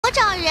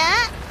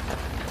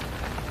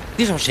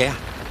你找谁啊？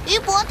于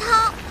伯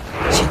涛。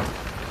切，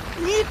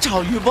你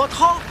找于伯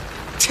涛？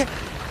切，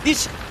你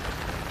是。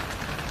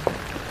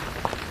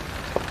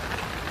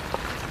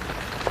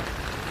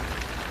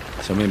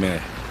小妹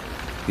妹，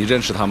你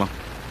认识他吗？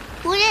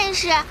不认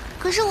识，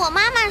可是我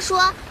妈妈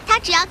说，她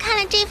只要看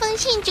了这封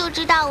信就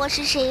知道我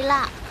是谁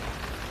了。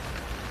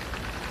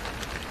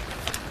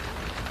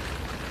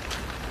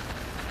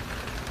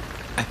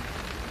哎，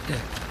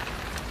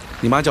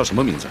你妈叫什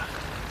么名字？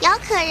姚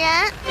可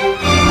人。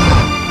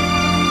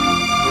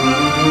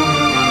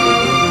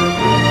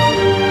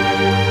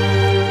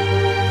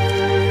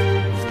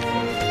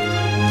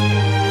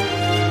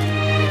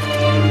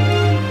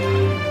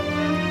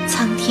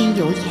苍天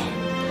有眼，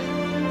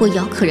我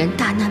姚可人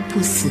大难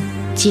不死，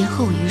劫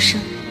后余生，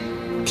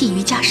替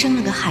余家生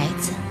了个孩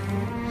子。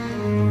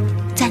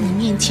在你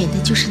面前的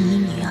就是你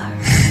女儿，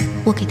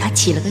我给她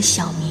起了个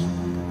小名，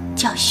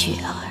叫雪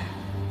儿。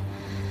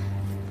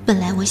本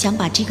来我想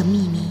把这个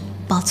秘密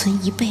保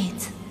存一辈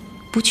子，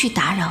不去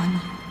打扰你。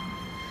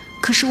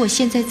可是我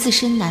现在自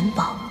身难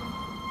保，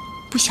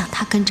不想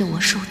她跟着我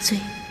受罪，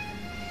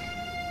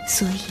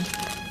所以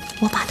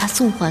我把她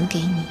送还给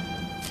你。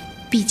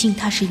毕竟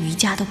她是余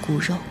家的骨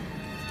肉，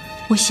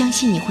我相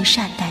信你会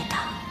善待她。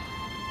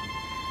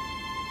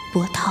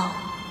伯涛，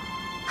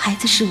孩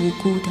子是无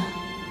辜的，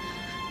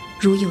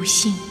如有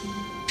幸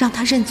让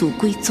他认祖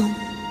归宗，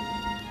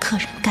客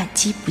人感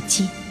激不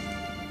尽。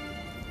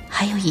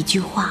还有一句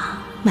话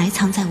埋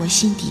藏在我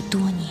心底多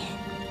年，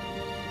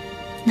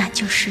那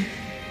就是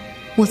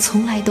我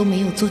从来都没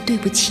有做对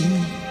不起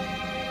你、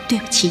对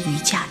不起余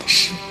家的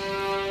事。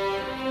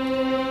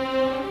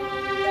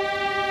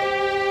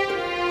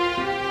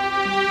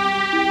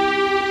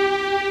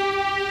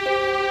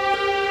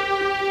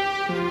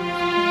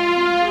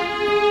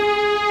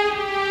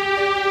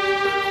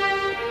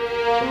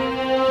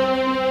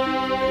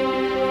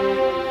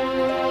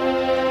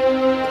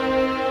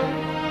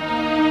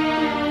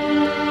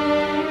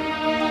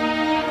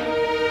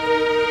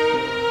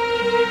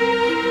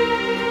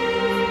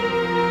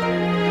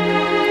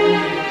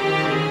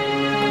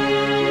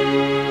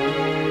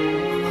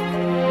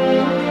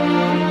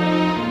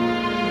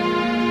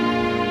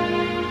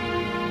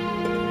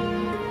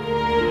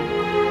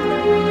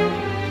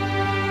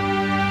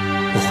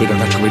会让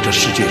她成为这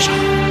世界上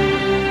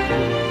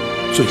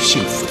最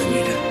幸福的女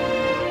人。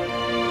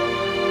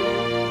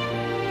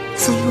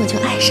所以我就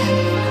爱上你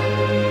了。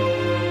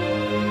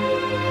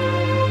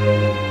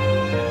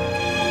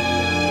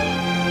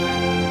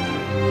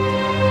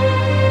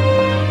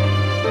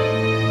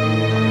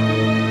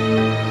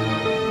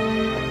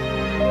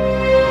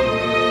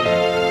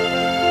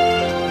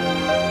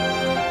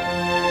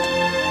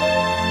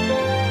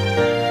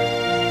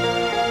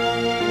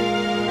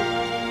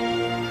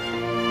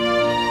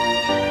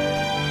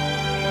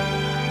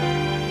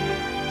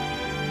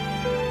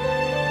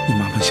你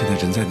妈妈现在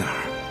人在哪儿？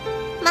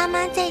妈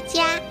妈在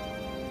家。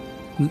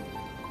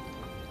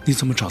你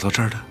怎么找到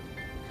这儿的？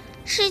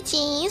是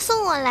锦怡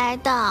送我来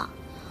的，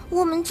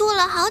我们坐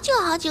了好久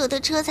好久的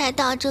车才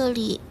到这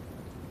里。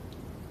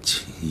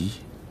锦怡，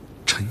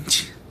陈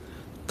锦，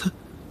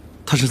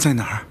她人在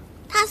哪儿？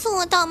她送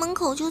我到门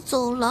口就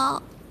走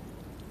了。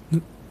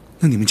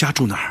那你们家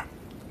住哪儿？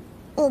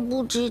我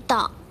不知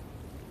道。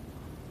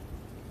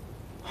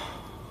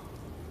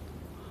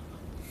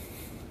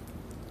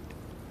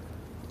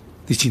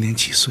你今年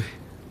几岁？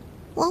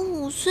我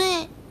5岁。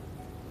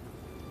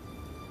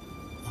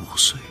5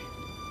岁。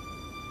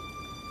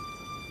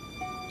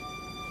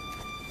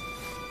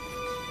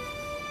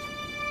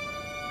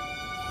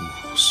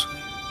5岁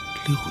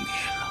，6年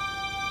了。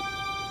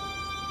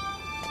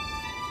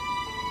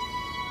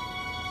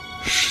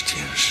时间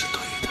是对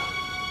的。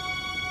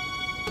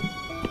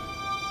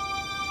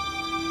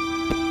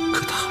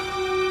可她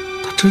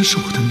真是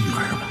我的女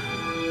儿吗？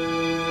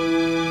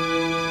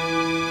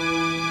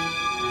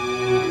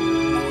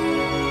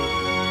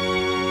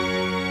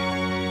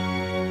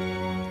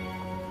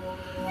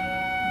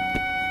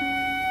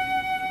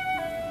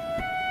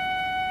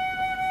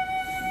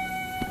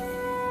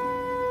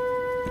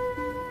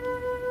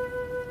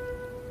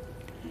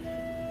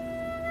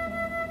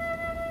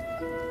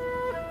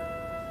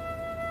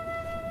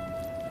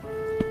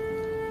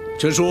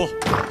全叔，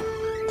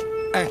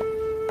哎，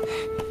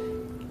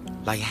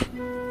老爷，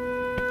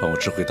帮我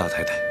知会大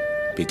太太，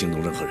别惊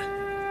动任何人。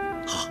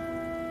好。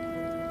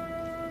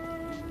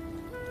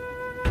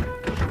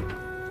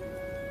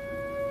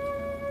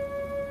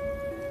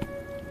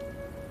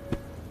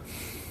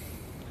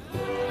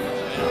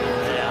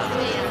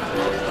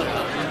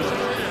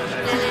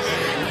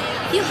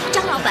哟，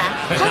张老板，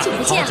好久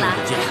不见了，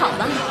还好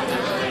吗？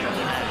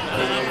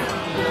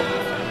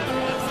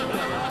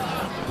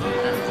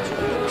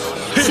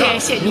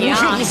谢谢你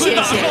啊，谢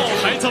谢！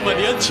还这么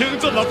年轻，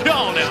这么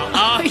漂亮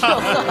啊！哎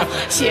呦，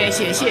谢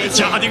谢谢谢！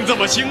家庭这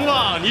么兴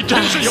旺，你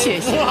真是有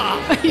福啊！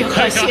哎呦，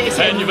谢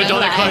谢你们招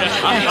待客人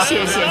啊！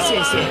谢谢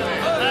谢谢！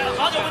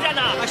好久不见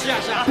呐！是啊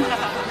是啊！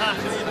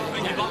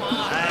为你帮忙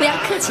啊！不要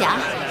客气啊，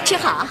吃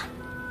好啊！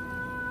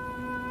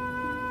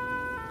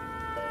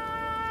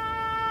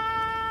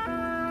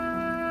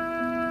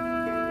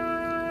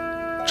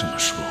这么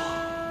说，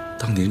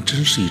当年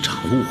真是一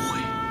场误会，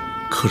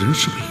可人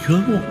是被冤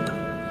枉的。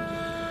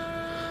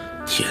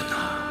天哪，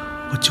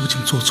我究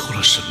竟做错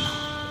了什么？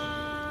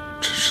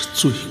真是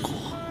罪过。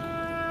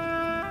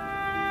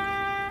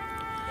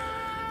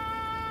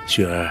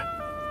雪儿，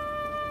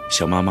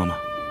想妈妈吗？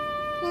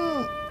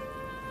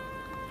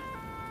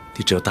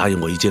你只要答应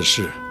我一件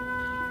事，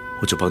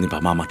我就帮你把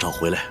妈妈找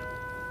回来。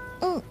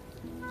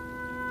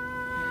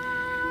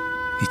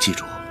你记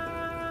住，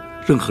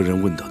任何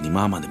人问到你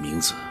妈妈的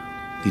名字，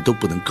你都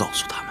不能告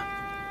诉他们。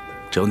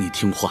只要你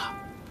听话，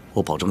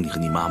我保证你和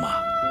你妈妈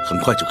很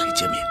快就可以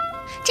见面。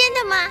真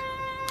的吗？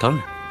当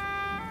然。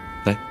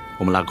来，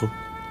我们拉钩。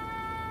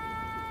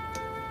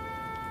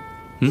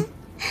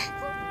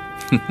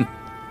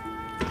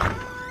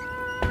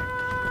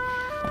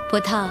波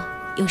涛，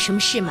有什么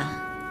事吗？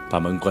把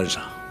门关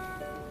上。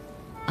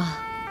啊。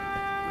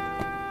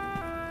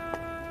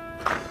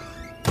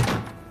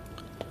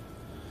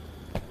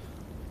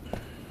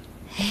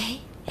哎，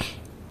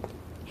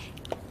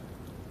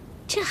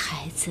这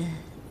孩子……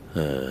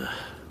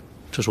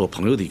这是我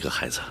朋友的一个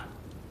孩子，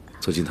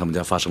最近他们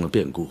家发生了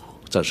变故，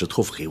暂时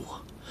托付给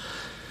我。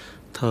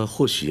他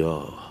或许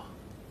要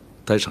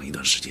待上一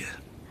段时间。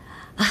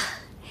啊，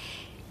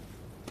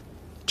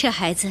这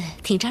孩子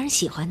挺招人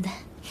喜欢的。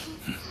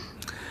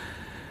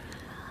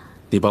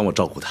你帮我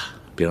照顾他，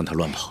别让他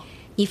乱跑。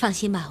你放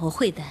心吧，我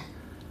会的。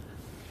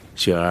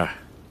雪儿，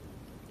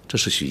这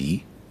是许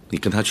怡，你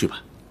跟她去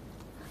吧。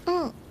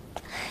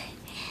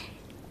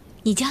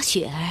你叫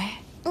雪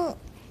儿？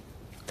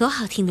多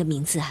好听的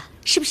名字啊！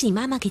是不是你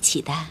妈妈给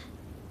起的？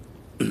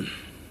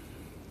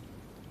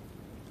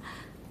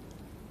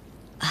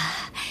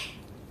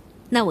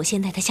那我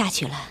先带她下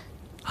去了。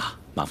啊，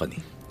麻烦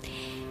你。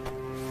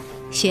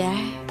雪儿，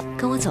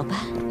跟我走吧。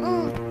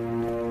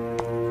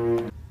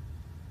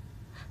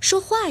说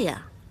话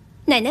呀，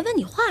奶奶问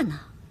你话呢。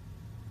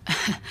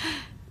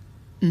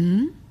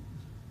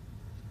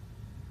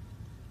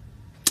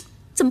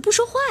怎么不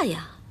说话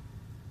呀？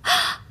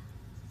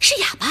是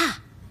哑巴？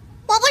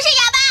我不是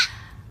哑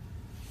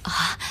巴。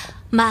啊，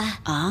妈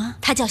啊，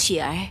她叫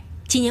雪儿，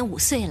今年5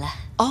岁了。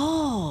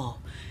哦，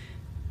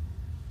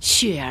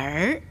雪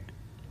儿。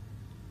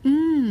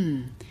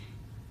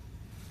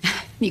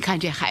你看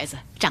这孩子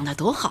长得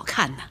多好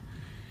看呢。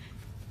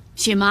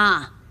许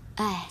妈，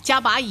哎，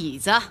加把椅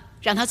子，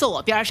让他坐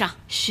我边上。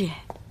是，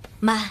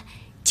妈，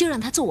就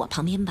让他坐我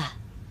旁边吧。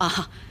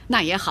啊，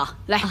那也好，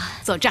来，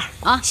坐这儿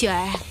啊。雪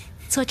儿，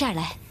坐这儿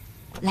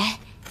来，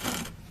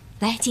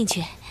来进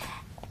去。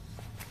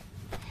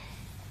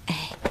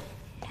哎，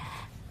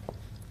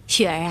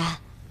雪儿啊，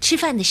吃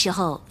饭的时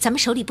候咱们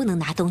手里不能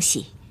拿东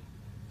西。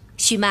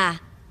许妈，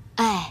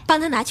哎，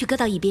帮他拿去搁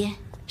到一边。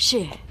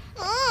是。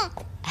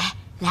哎，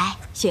来，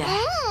雪儿。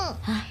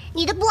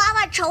你的布娃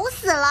娃丑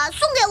死了，送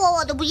给我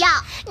我都不要。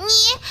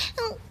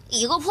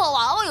一个破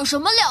娃娃有什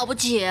么了不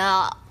起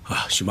啊？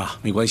许妈，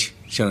没关系，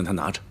先让他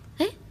拿着。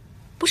哎，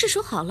不是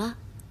说好了，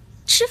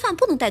吃饭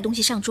不能带东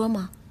西上桌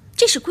吗？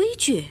这是规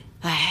矩。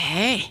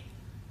哎，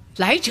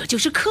来者就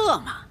是客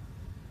嘛。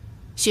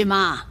许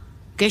妈，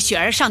给雪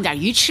儿上点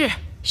鱼吃。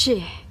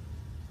是。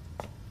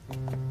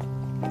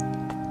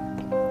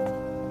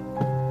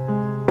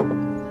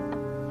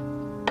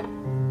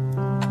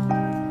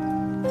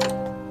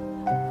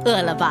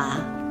饿了吧？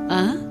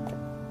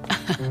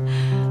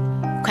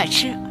快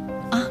吃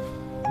啊！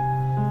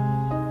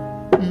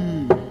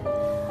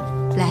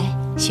来，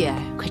雪儿，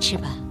快吃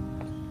吧。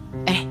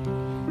哎，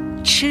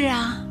吃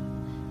啊！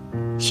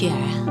雪儿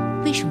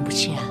啊，为什么不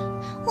吃啊？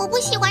我不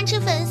喜欢吃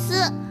粉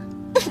丝。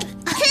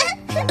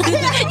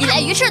你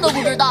连鱼翅都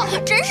不知道，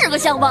真是个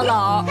乡巴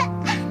佬。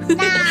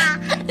那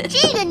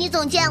这个你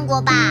总见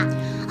过吧？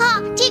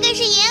哦，这个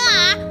是银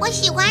耳，我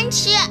喜欢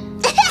吃。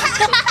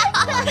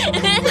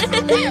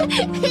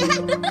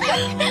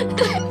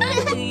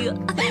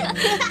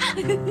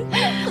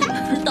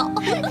知道。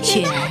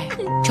雪儿，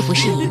这不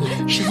是银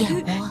耳，是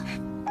燕窝。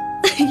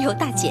哎呦，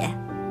大姐，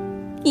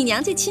你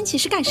娘家亲戚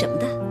是干什么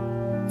的？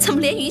怎么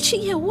连鱼翅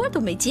燕窝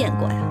都没见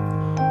过呀？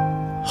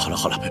好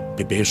了，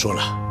别说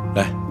了。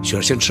来，雪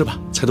儿先吃吧，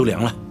菜都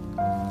凉了。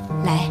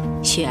来，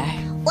雪儿，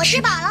我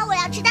吃饱了，我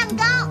要吃蛋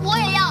糕。我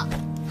也要。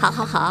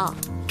好，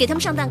给他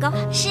们上蛋糕。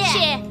是。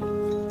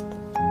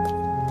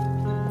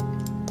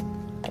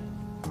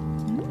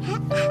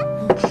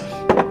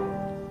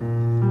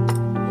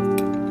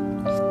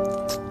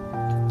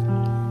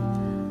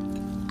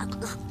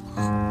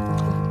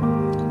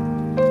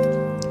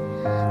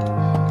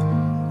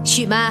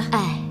许妈，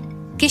哎，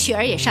给雪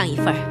儿也上一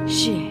份。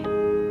是。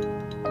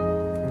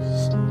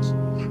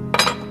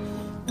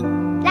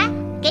来，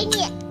给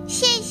你，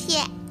谢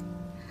谢。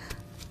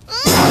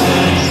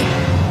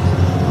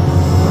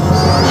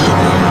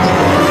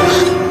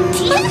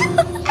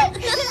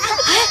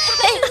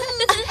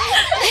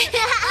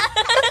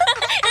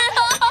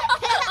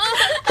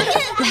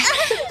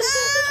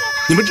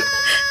你们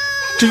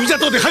这余家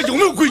到底还有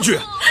没有规矩？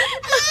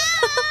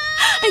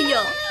哎呦，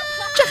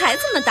这孩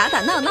子们打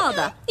打闹闹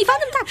的，你发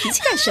那么大脾气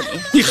干什么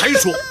呀？你还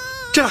说，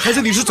这样孩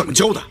子你是怎么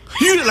教的？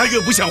越来越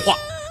不像话。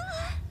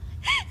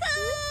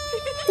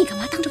干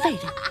嘛当着外人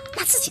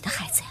骂自己的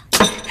孩子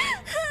呀？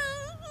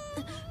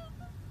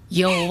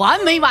有完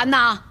没完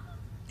呐？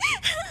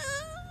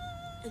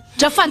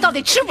这饭到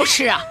底吃不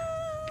吃啊？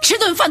吃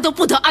顿饭都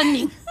不得安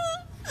宁。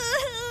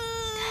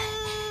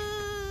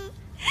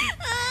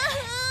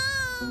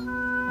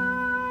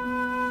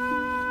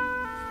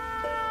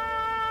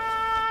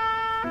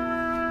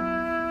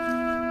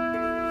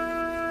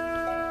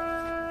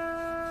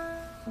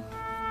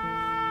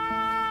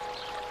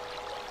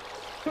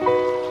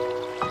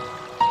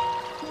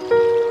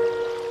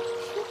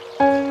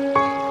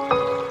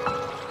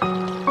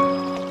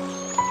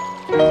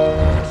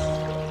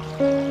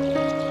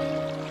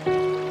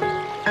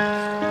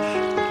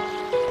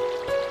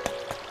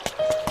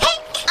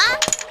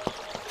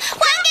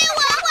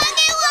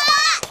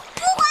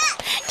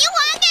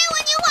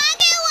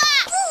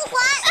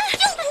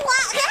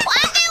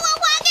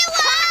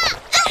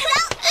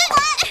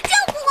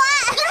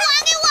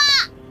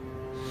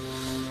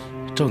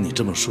照你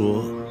这么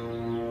说，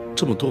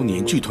这么多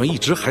年剧团一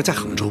直还在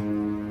杭州？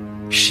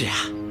是啊。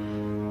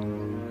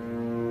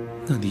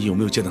那你有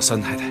没有见到三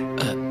太太？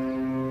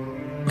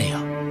没有。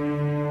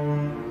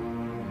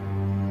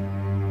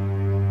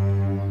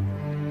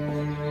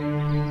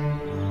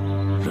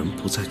人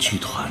不在剧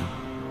团，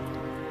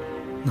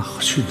那好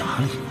去哪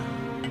里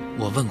呢？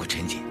我问过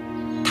陈姐，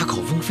她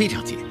口风非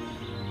常紧，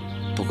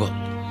不过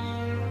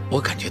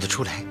我感觉得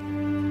出来，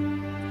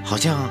好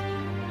像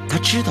她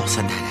知道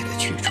三太太的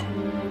去处。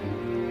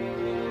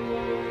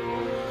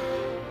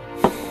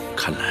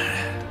看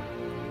来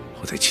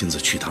我得亲自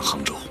去趟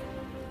杭州。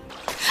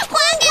还给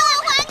我！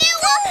还给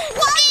我！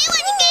我给我！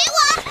你给我！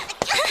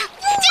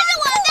这是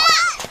我的，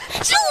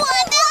是我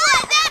的，我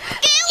的，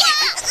给我！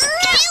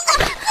给我！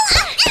疼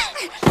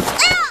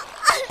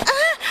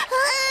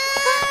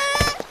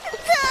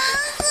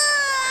啊！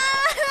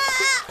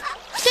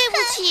对不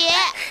起，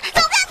走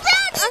开，不要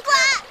你管！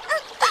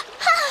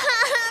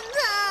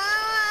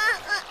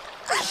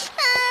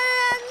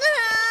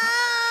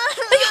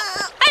哎呦，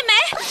艾美，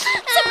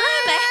怎么了，艾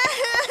美？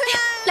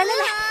来，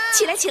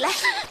起来，起来！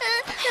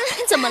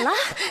怎么了？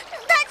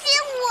他亲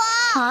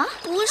我啊？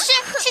不是，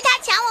是他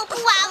抢我布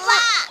娃娃。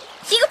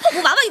一个破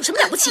布娃娃有什么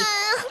了不起？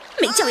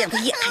没教养的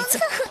野孩子！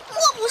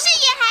我不是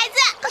野孩子。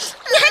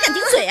你还敢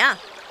顶嘴啊？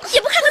也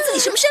不看看自己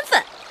什么身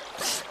份。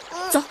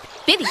走，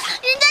别理他。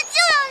人家就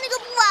要那个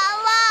布娃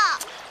娃。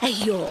哎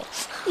呦，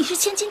你是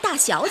千金大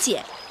小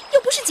姐，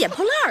又不是捡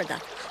破烂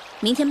的。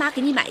明天妈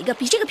给你买一个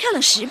比这个漂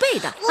亮10倍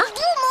的。我不，我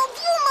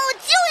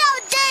就要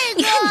这个。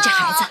你看你这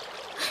孩子。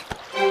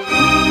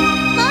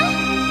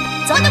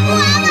我的布娃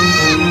娃，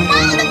还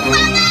我的布娃娃，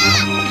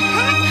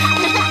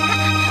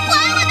还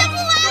我的布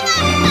娃娃，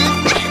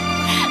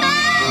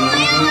我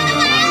要我的娃娃，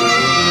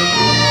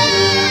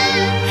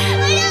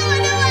我要我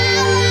的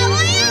娃娃，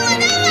我要我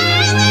的娃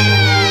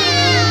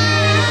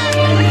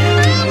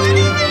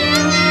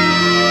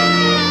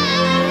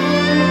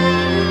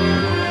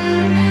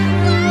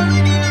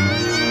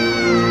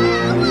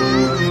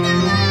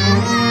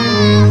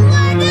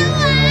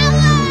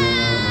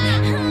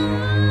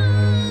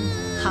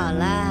好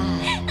了。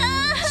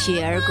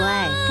雪儿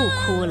乖，不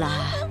哭了。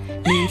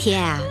明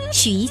天啊，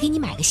许姨给你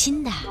买个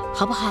新的，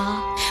好不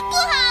好？不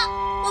好，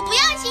我不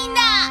要新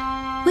的。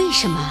为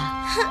什么？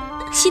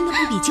新的不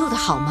比旧的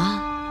好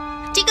吗？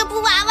这个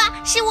布娃娃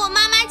是我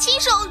妈妈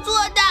亲手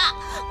做的，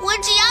我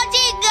只要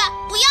这个，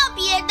不要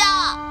别的。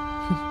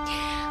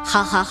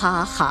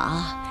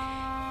好。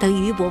等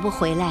于伯伯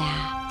回来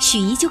啊，许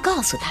姨就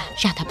告诉他，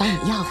让他帮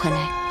你要回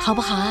来，好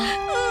不好啊？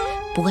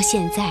不过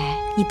现在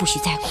你不许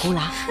再哭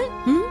了，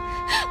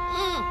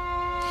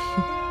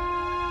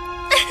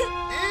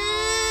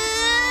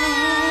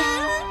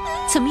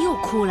怎么又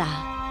哭了？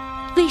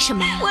为什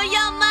么？我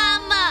要妈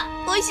妈，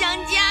我想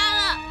家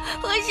了，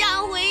我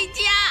想回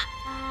家。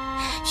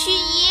许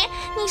姨，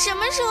你什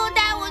么时候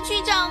带我去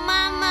找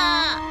妈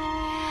妈？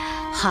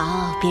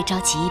好，别着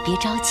急，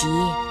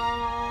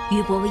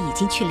于伯伯已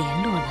经去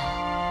联络了，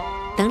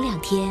等2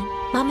天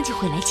妈妈就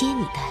会来接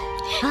你的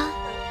啊。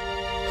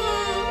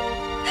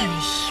哎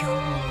呦，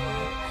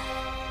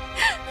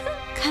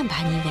看把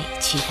你委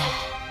屈的，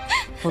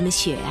我们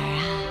雪儿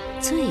啊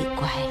最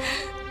乖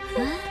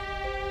了，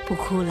不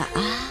哭了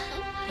啊。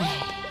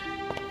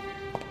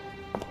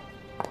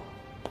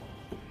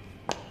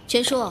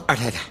全叔，二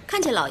太太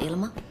看见老爷了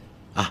吗？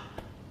啊，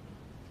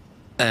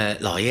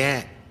老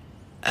爷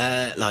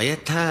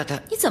他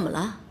你怎么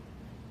了？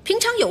平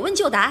常有问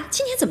就答，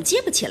今天怎么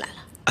接不起来了？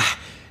哎，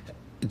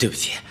对不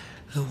起，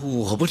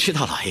我不知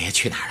道老爷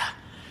去哪儿了。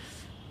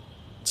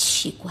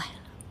奇怪了，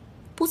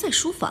不在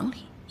书房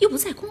里，又不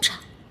在工厂，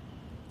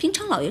平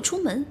常老爷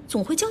出门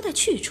总会交代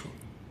去处。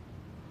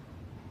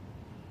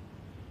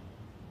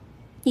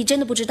你真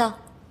的不知道？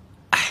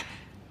哎，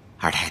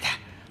二太太，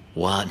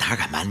我哪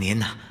敢瞒您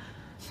呢？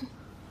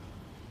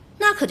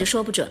那可就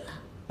说不准了。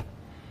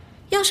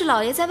要是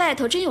老爷在外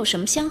头真有什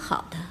么相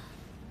好的，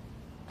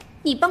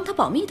你帮他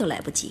保密都来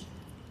不及，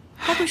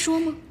他会说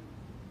吗？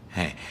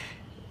哎，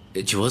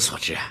据我所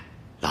知啊，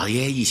老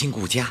爷一心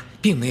顾家，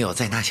并没有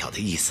再纳小的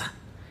意思。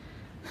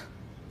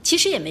其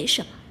实也没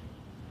什么，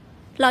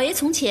老爷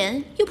从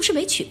前又不是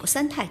没娶过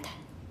三太太。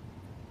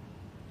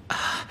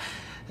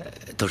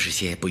都是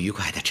些不愉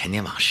快的陈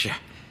年往事。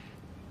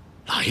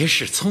老爷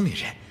是聪明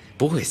人，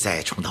不会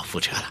再重蹈覆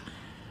辙了。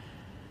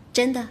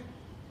真的？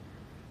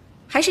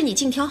还是你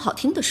净挑好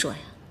听的说呀？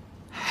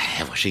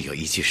哎，我是有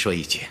一句说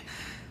一句。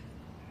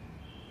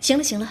行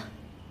了行了，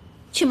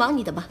去忙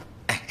你的吧。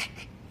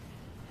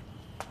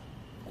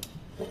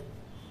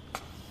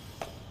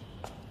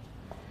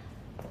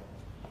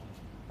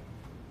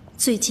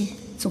最近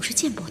总是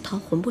见波涛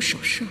魂不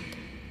守舍的，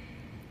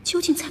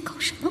究竟在搞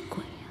什么鬼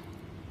呀？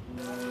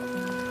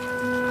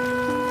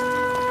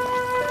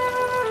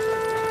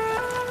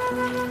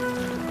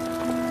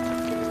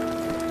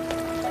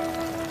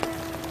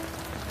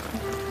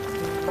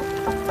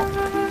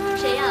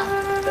谁呀？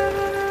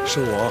是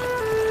我，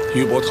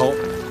于伯涛。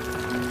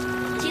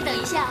请等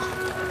一下。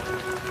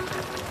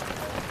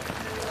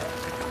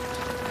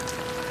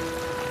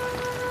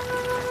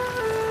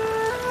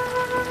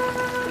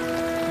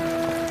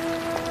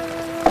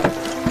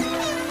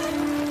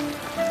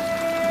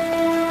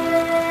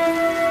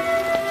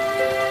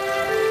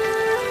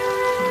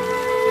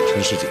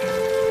陈师姐，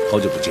好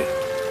久不见。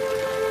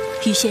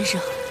于先生，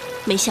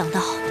没想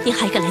到您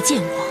还敢来见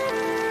我。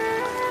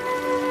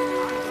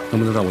能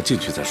不能让我进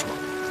去再说？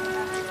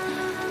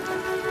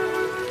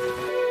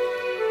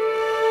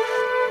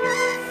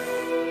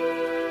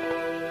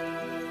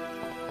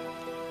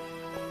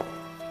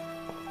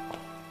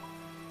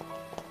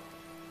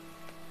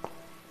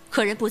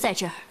可人不在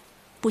这儿，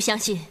不相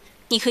信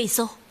你可以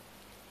搜。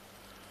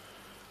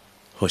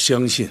我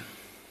相信，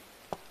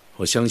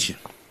我相信。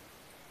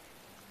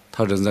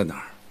他人在哪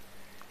儿？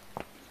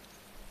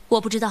我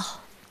不知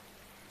道。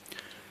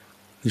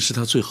你是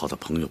他最好的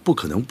朋友，不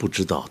可能不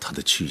知道他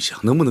的去向。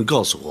能不能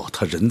告诉我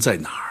他人在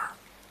哪儿？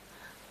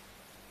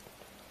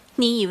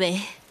你以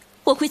为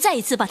我会再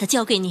一次把他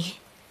交给你？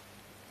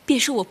别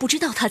说我不知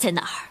道他在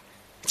哪儿，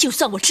就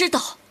算我知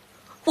道，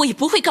我也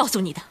不会告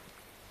诉你的。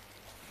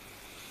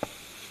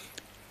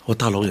我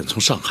大老远从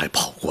上海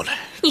跑过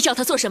来，你找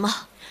他做什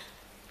么？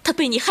他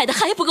被你害得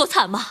还不够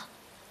惨吗？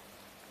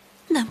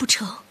难不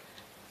成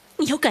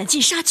你要赶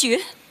尽杀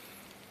绝？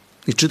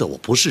你知道我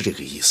不是这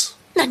个意思。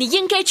那你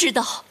应该知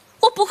道，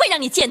我不会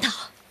让你见他。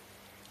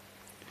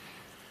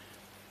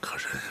可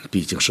人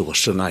毕竟是我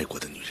深爱过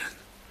的女人，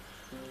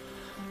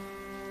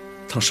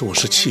当时我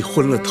是气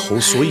昏了头，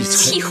所以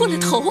才……气昏了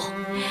头，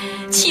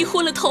气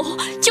昏了头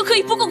就可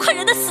以不顾客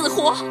人的死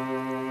活。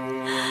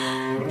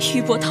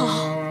于伯涛，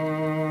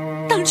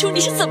当初你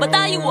是怎么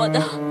答应我的？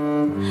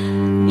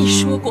你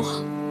说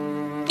过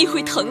你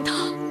会疼他，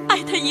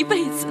爱他一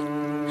辈子。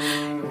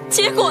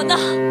结果呢？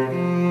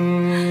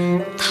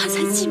他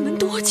才进门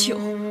多久，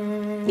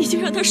你就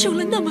让他受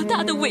了那么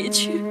大的委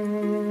屈。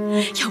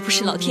要不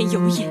是老天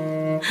有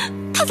眼，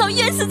他早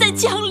淹死在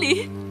江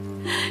里。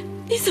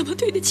你怎么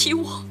对得起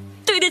我，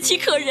对得起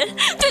可人，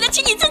对得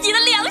起你自己的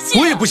良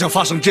心？我也不想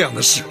发生这样的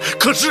事，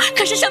可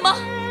是什么？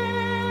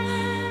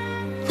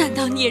难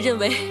道你也认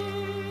为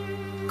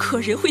可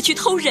人会去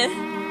偷人？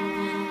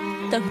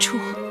当初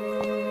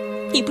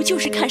你不就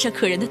是看上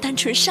可人的单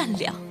纯善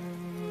良，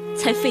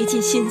才费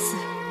尽心思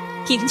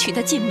迎娶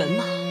她进门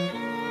吗？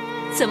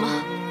怎么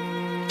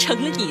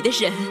成了你的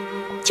人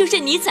就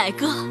任你宰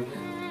割？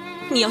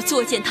你要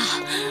作践他，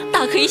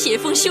大可以写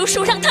封休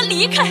书让他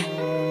离开。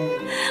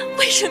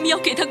为什么要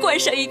给他冠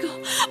上一个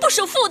不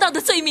守妇道的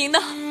罪名呢？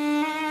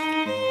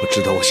我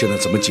知道我现在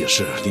怎么解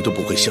释你都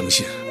不会相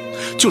信，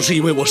就是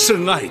因为我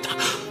深爱他，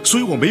所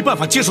以我没办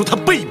法接受他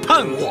背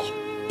叛我。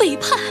背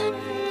叛？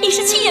你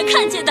是亲眼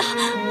看见的，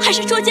还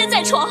是捉奸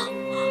在床？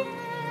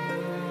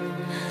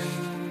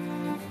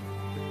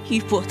于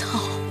伯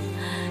涛，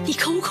你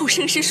口口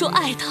声声说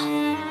爱他，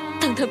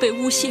当他被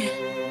诬陷，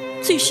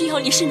最需要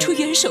你伸出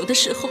援手的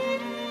时候，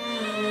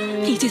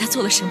你对他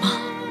做了什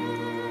么？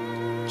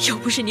要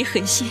不是你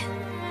狠心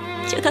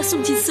将他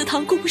送进祠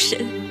堂公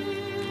审，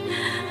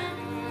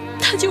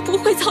他就不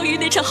会遭遇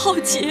那场浩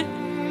劫。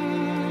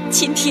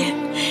今天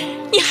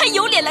你还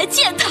有脸来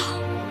见他？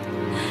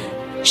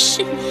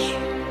是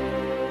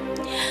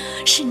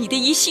你的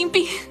疑心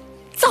病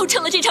造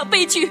成了这场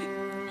悲剧。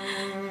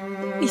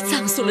你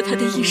葬送了他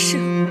的一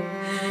生，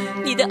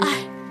你的爱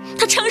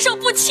他承受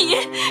不起，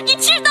你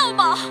知道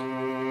吗？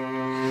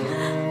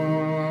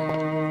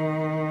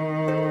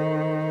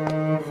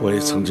我也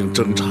曾经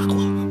挣扎过，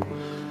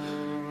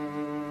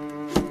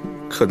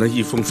可那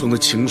一封封的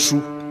情书，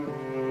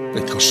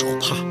那条手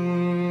帕，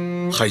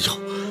还有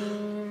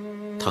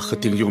他和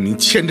丁佑民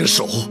牵着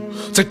手，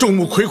在众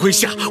目睽睽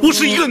下，我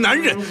是一个男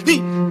人，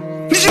你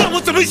让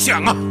我怎么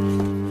想啊？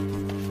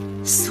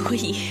所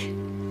以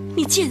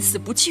你见死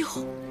不救，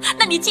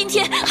那你今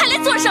天还来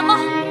做什么？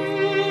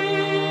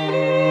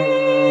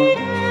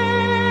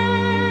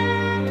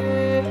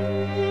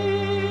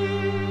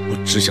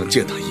我只想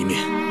见他一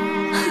面。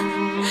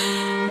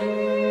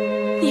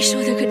你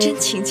说的可真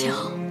轻巧，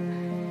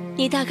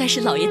你大概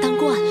是老爷当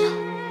惯了，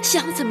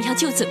想怎么样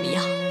就怎么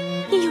样。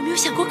你有没有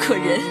想过可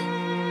人？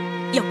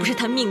要不是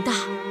他命大，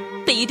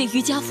被一对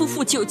渔家夫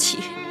妇救起，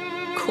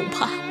恐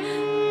怕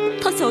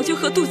他早就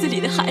和肚子里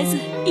的孩子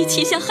一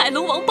起向海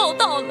龙王报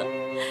道了。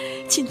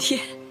今天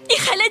你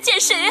还来见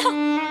谁啊？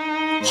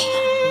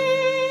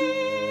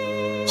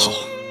好，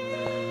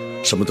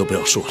什么都不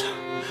要说了，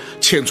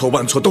千错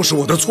万错都是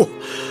我的错，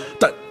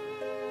但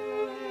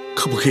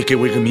可不可以给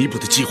我一个弥补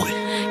的机会？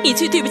你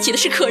最对不起的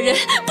是可人，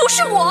不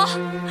是我。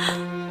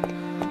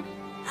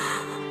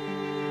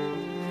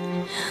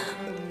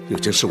有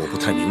件事我不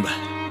太明白，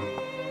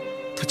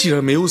他既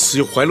然没有死，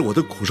又怀了我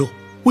的骨肉，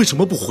为什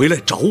么不回来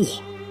找我？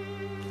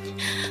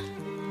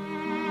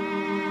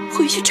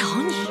回去找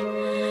你？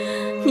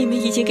你们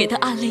已经给他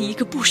安了一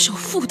个不守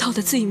妇道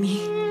的罪名，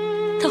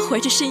他怀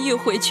着身孕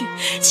回去，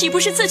岂不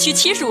是自取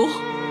其辱？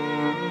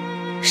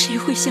谁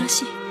会相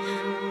信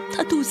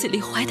他肚子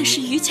里怀的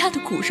是余家的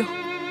骨肉？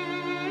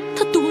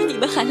他躲你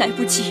们还来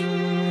不及。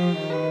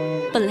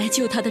本来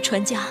救他的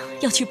船家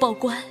要去报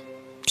官，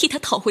替他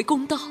讨回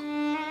公道，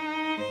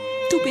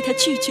都被他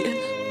拒绝了。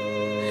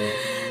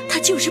他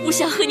就是不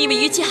想和你们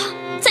余家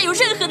再有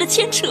任何的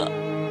牵扯。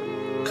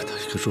可她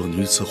一个弱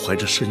女子怀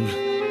着身孕，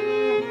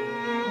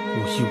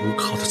无依无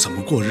靠的怎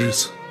么过日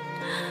子？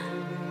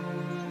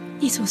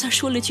你总算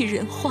说了句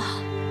人话，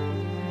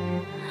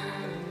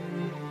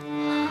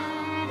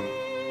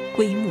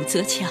为母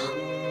则强。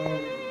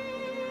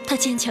他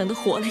坚强地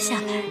活了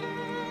下来，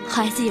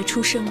孩子也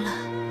出生了。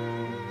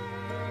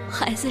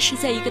孩子是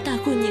在一个大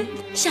过年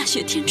下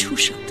雪天出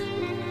生的，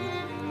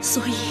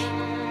所以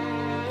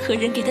可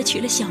人给他取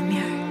了小名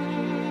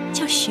儿，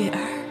叫雪儿。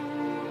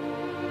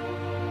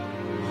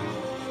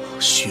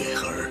雪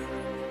儿，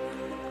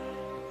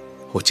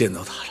我见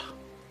到她了，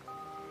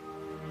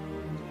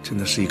真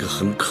的是一个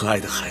很可爱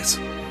的孩子。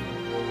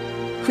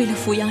为了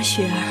抚养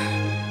雪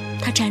儿，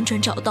他辗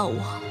转找到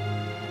我，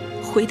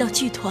回到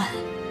剧团。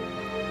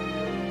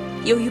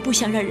由于不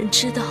想让人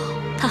知道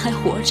他还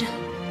活着，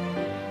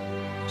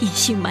隐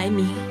姓埋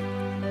名，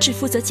只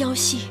负责教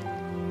戏，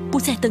不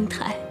再登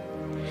台。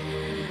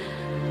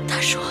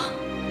他说，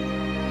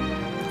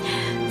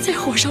在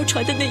火烧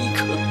船的那一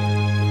刻，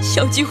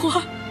小菊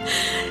花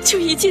就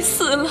已经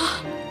死了，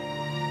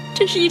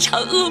这是一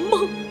场噩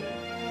梦。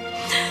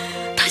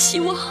他希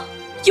望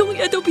永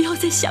远都不要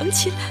再想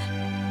起来。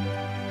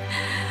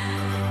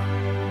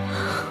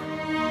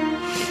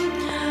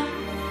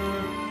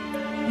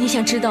你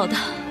想知道的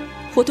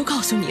我都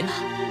告诉你了，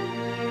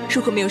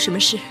如果没有什么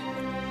事，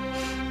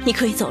你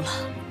可以走了。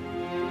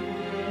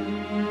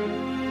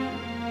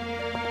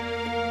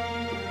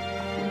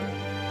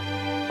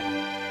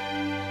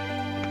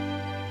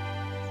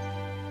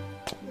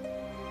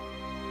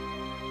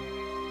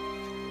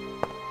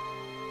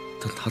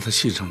但他的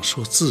信上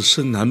说自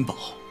身难保，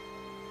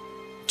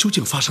究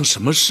竟发生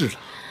什么事了？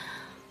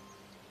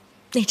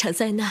那场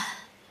灾难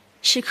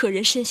使可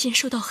人身心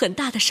受到很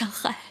大的伤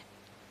害，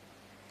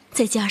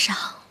再加上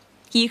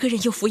一个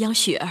人又抚养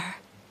雪儿，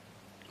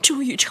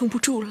终于撑不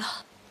住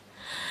了。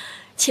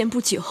前不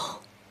久，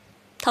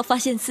他发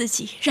现自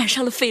己染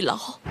上了肺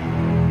痨，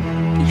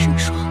医生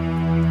说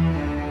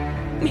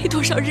没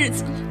多少日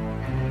子了。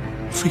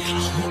肺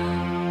痨？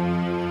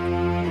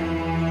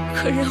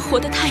可人活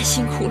得太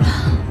辛苦了，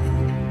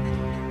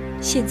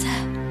现在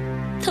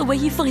他唯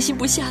一放心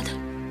不下的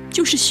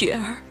就是雪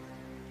儿。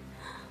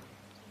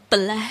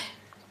本来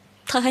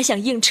他还想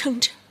硬撑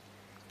着，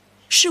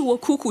是我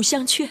苦苦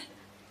相劝，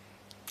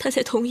他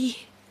才同意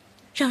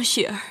让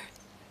雪儿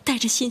带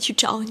着信去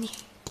找你。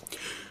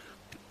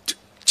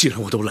既然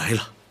我都来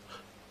了，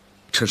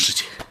陈师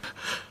姐，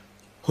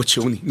我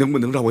求你，能不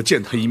能让我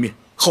见他一面，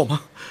好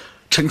吗？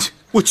陈姐，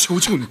我求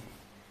求你。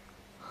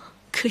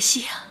可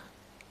惜啊，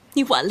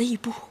你晚了一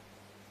步。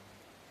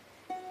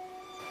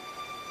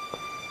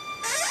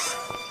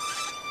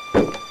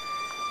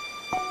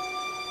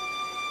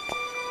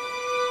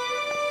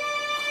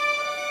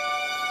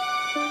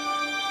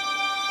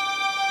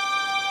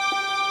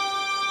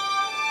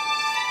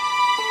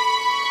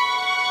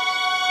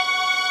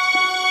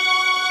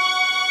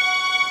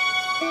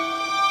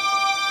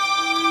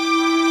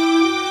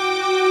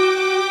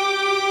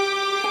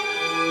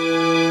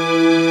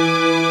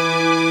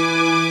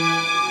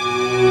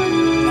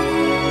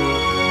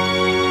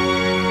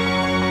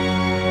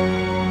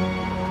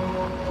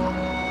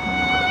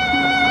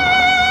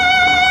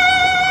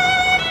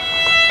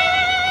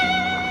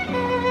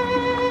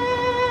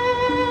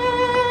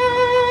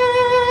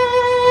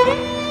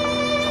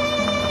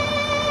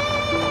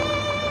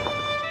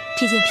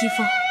这件披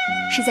风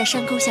是在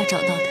山沟下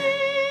找到的。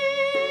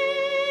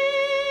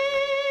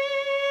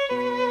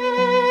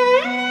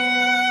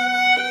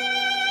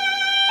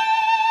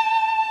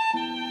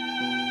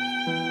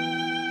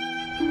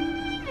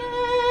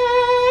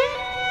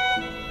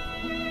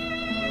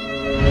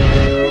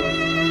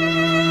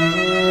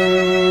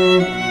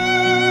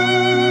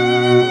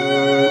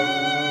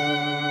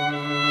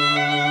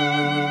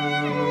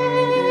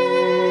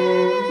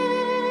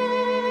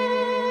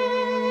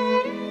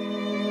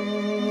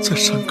在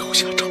山沟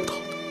下找到的，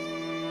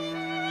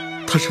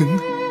他人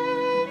呢？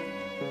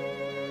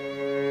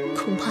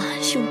恐怕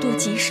凶多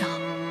吉少。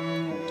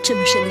这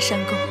么深的山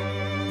沟，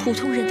普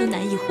通人都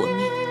难以活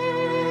命，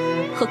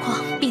何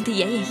况病得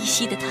奄奄一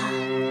息的他。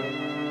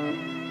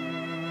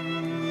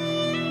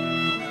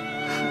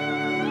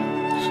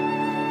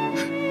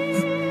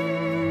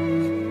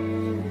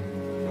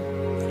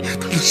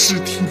尸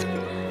体呢？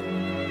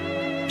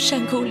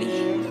山沟里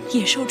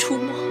野兽出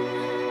没，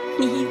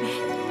你以为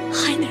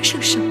还能剩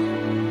什么？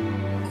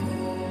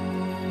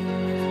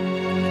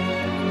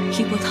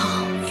于波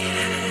涛，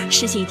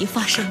事情已经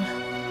发生了，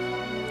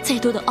再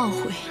多的懊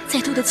悔，再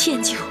多的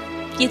歉疚，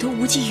也都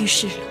无济于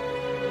事了。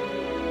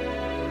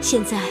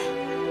现在，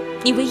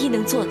你唯一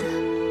能做的，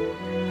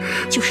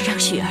就是让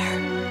雪儿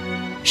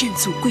认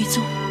祖归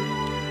宗，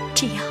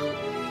这样，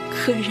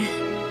可人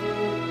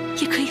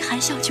也可以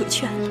含笑九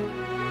泉了。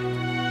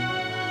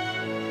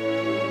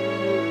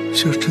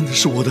雪儿真的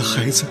是我的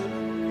孩子？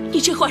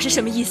你这话是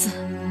什么意思？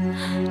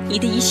你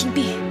的疑心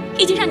病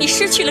已经让你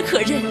失去了可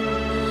认，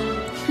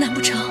难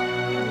不成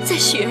在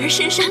雪儿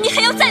身上你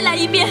还要再来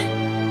一遍？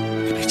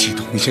你别激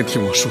动，你先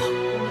听我说。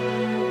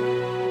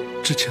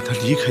之前她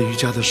离开于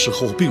家的时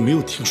候，我并没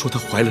有听说她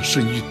怀了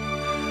身孕。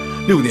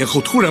6年后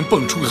突然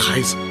蹦出个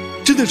孩子，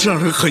真的是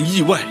让人很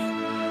意外，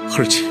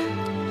而且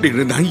令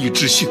人难以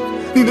置信。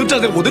你能站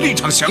在我的立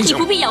场想想？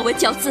你不必咬文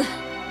嚼字，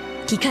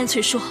你干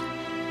脆说，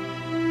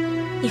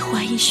你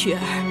怀疑雪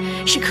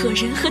儿是可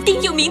人和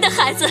丁有明的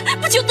孩子，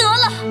不就得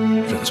了？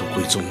认祖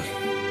归宗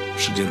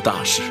是件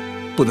大事，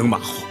不能马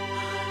虎，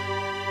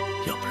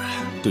要不然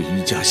对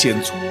于家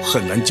先祖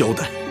很难交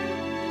代。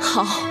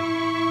好，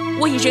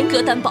我以人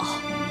格担保，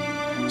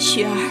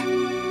雪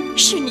儿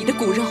是你的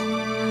骨肉。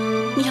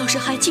你要是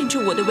还敬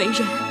重我的为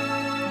人，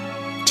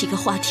这个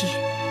话题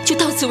就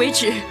到此为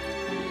止。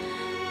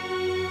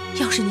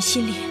要是你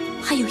心里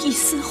还有一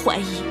丝怀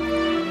疑，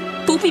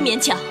不必勉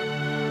强，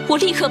我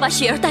立刻把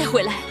雪儿带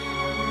回来。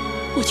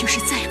我就是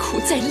再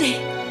苦再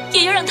累，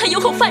也要让她有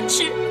口饭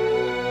吃。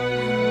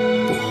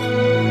不，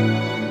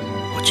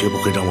我绝不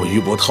会让我于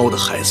伯涛的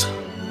孩子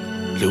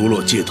流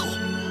落街头。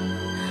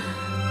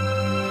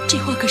这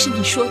话可是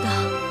你说的，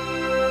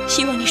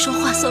希望你说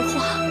话算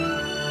话。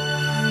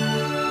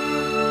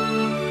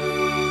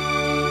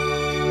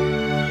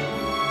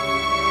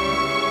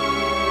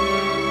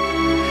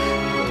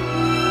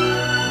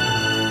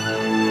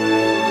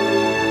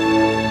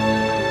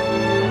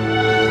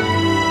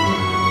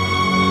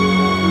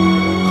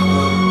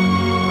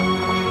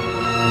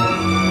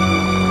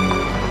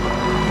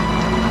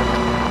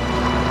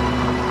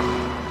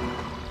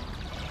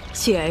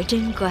雪儿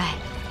真乖，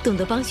懂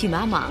得帮许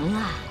妈忙了。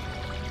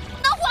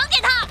那还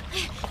给他，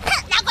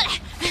拿过来。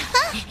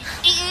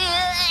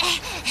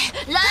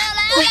来呀来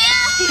呀来呀！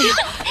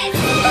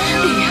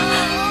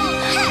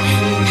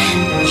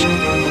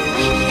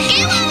给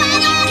我玩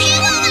的，给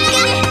我玩的！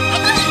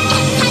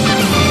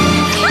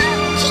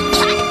停船！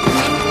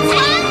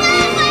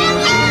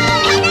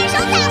还拿手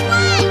踩坏！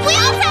不要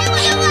踩我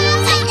的娃！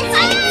踩！我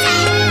要抢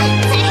娃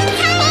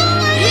娃！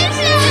别踩我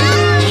的娃！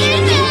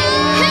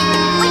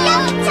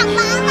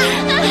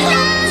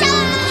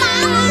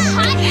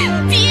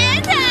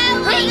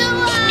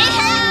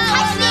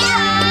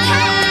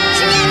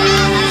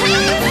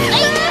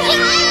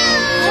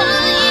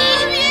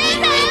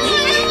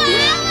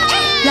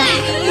来，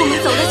我们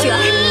走了，雪儿，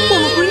我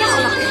们不要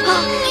了啊！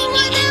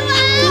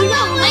不要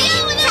了！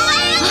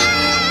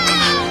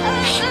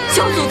小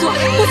祖宗，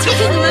我求求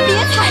你们别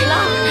踩了！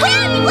不要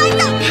你关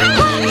灯！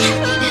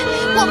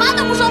我妈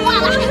都不说话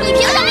了，你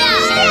凭什么呀？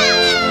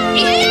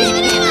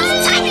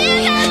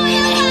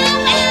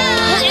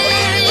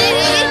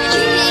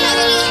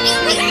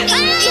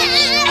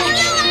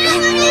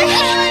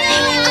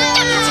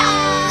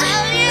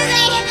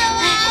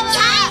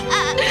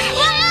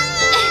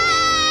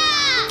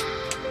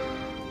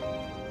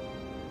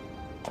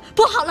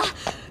不好了，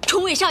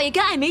崇伟少爷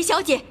跟艾梅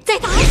小姐在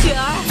打雪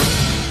儿。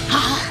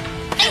啊！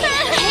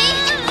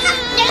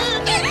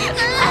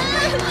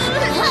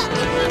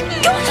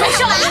给我住手！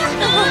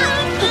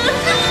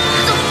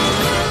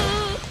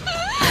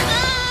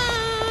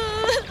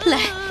来，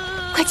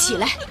快起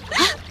来！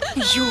啊！哎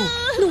呦，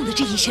弄得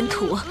这一身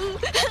土！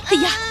哎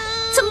呀，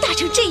怎么打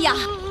成这样？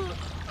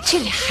这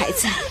俩孩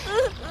子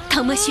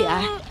疼吗？雪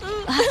儿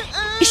啊，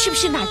是不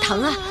是哪儿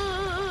疼啊？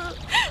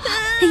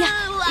哎呀，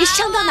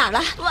伤到哪儿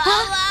了？娃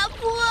娃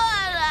破了。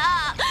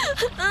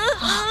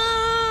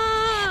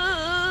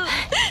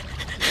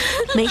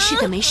没事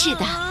的，没事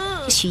的。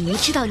许姨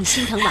知道你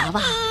心疼娃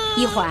娃，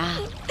一会儿啊，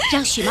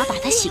让许妈把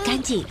它洗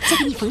干净，再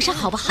给你缝上，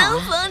好不好啊？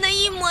能缝的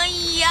一模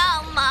一样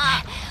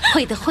吗？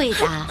会的，会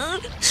的。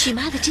许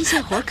妈的针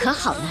线活可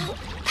好了，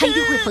她一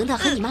定会缝的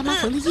和你妈妈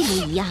缝的一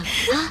模一样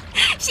啊！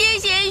谢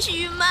谢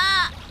许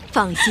妈。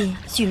放心，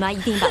许妈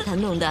一定把它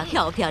弄得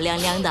漂漂亮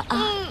亮的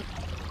啊。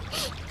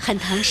很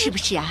疼是不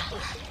是啊？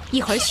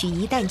一会儿许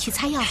姨带你去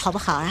擦药，好不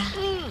好啊？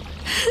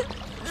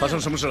发生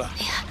什么事了？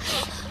哎呀，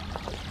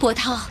波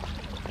涛，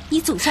你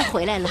总算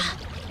回来了，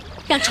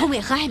让崇伟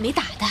和艾梅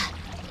打的，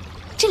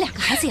这两个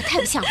孩子也太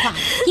不像话了，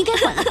应该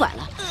管了管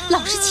了，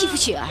老是欺负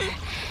雪儿。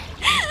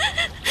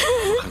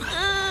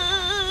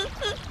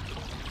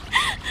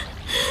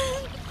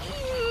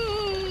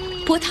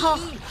波涛，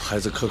孩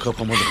子磕磕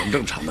碰碰的很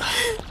正常的，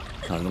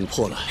哪儿弄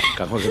破了，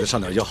赶快给他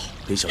上点药，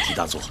别小题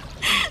大做。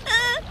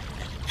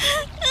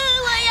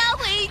我要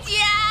回家。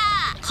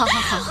好好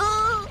好，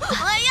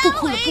不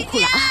哭了不哭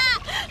了啊！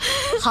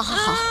好好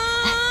好，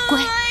哎，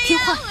乖听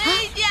话啊！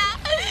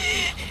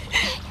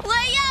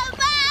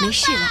没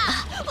事了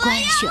啊，乖，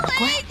雪儿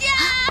乖，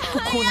不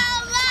哭了。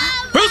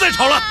不要再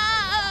吵了，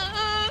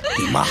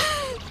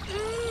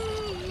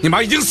你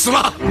妈已经死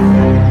了。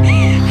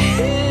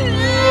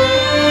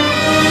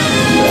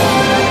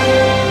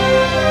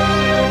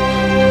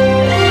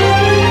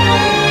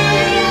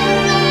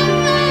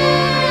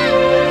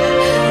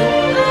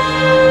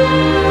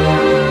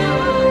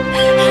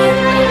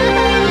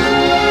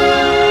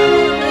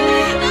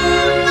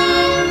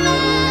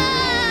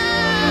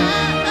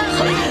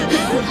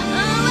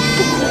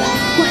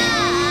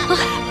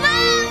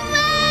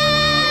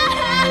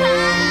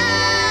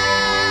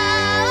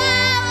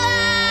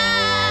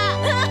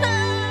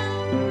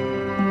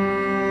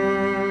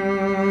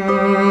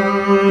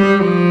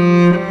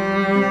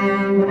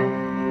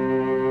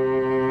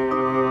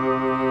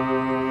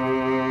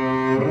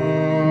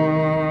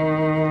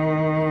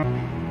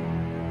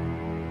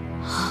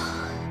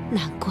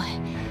难怪，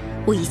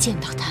我一见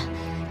到他，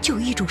就有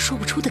一种说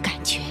不出的感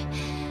觉。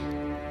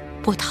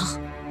波涛，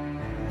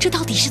这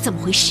到底是怎么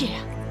回事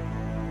啊？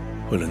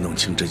为了弄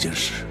清这件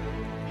事，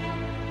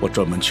我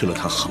专门去了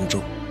趟杭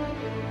州，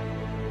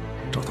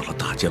找到了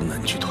大江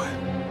南剧团。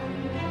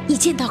你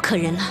见到可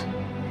人了？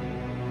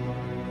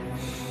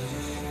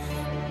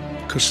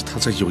可是他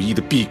在有意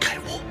的避开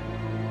我，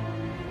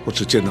我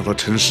只见到了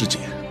陈师姐。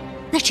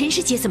那陈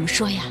师姐怎么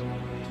说呀？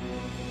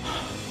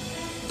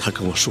她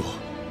跟我说，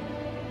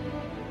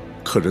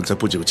可人在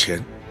不久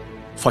前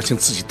发现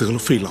自己得了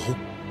肺痨，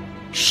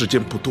时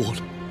间不多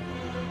了。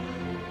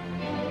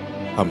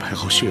安排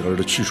好雪儿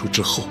的去处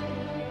之后，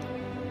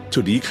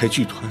就离开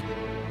剧团，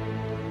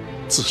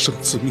自生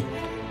自灭。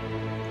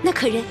那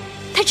可人，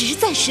她只是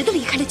暂时的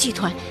离开了剧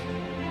团，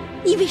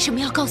你为什么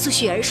要告诉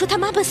雪儿说她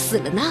妈妈死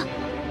了呢？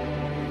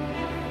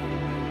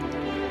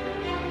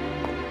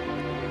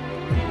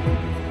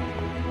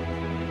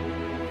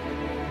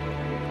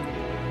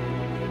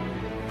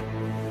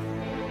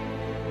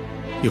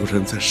有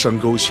人在山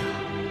沟下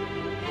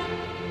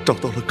找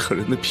到了可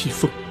人的披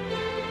风，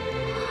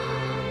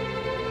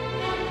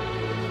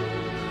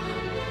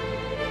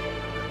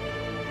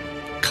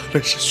看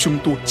来是凶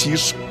多吉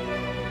少。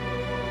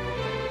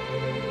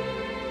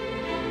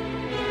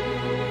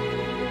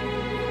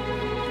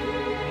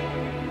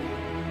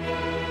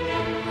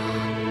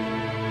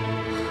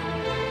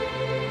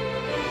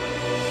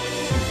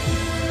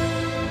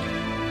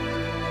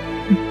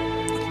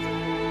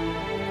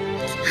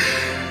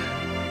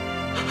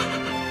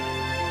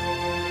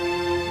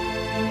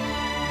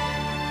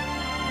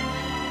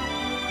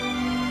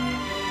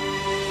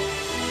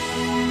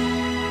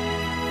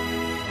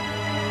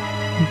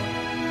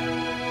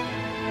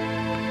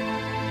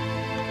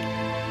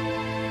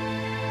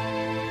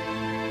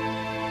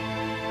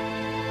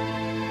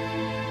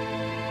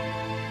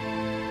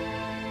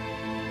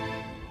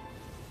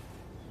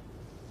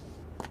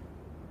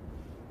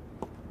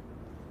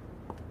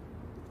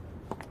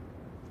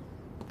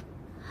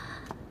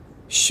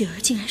雪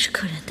儿竟然是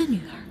可人的女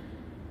儿，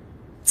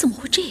怎么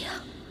会这样？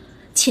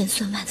千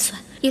算万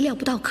算也料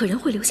不到可人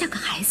会留下个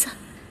孩子，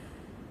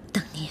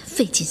当年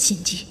费尽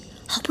心机，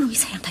好不容易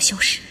才让她消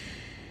失，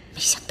没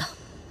想到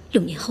6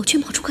年后却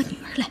冒出个女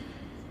儿来，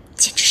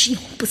简直是阴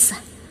魂不散。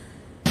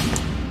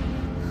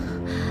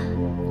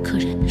可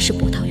人是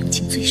波涛用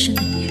情最深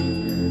的女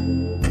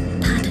人，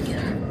她的女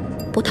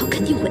儿，波涛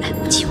肯定会爱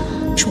不救，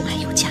宠爱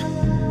有加。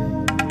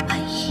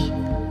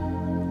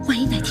万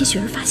一哪天雪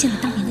儿发现了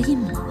当年的阴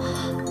谋，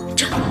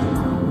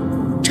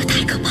这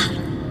太可怕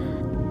了！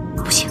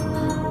不行，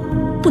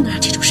不能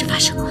让这种事发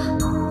生。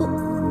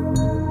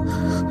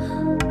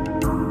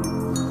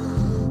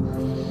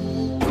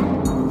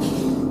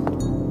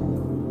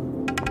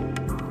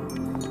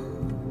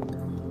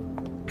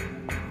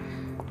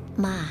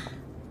妈，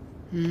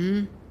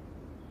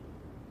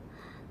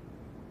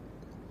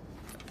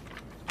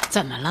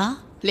怎么了？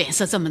脸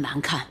色这么难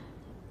看？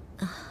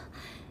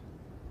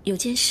有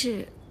件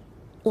事，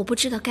我不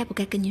知道该不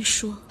该跟您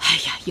说。哎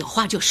呀，有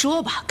话就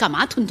说吧，干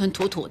嘛吞吞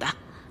吐吐的？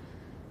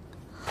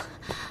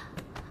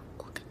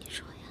我跟你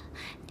说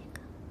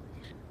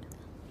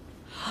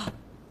呀，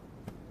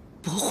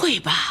不会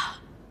吧？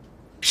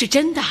是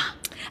真的？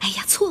哎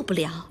呀，错不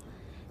了。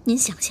您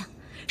想想，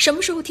什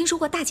么时候听说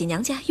过大姐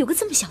娘家有个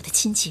这么小的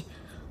亲戚，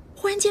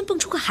忽然间蹦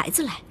出个孩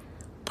子来，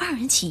不让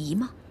人起疑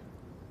吗？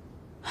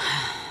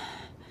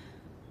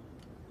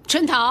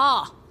春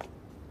桃，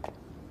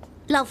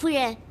老夫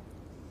人，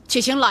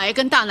去请老爷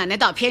跟大奶奶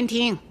到偏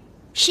厅。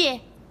是。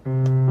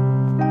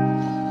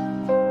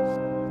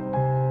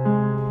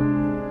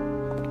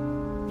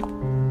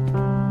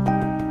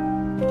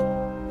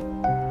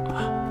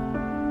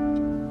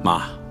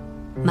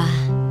妈，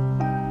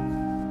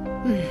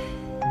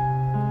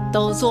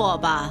都坐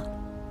吧。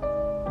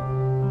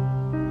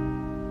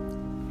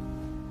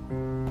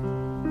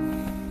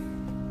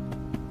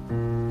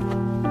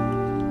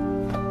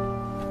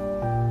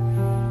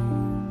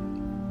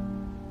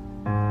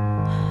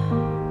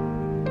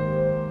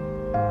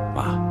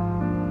妈，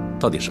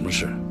到底什么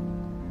事？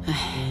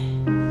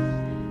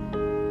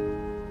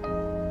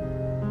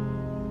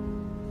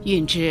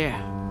韵之，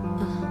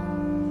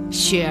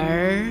雪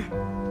儿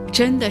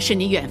真的是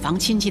你远房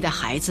亲戚的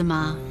孩子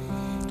吗？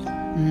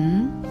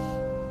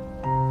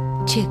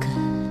这个，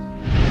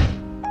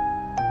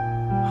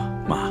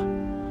妈，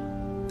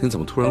您怎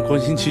么突然关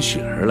心起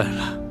雪儿来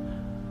了？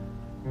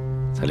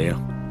彩玲，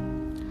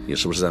你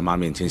是不是在妈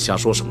面前瞎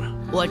说什么？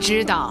我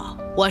知道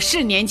我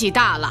是年纪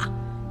大了，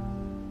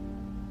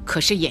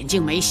可是眼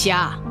睛没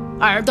瞎，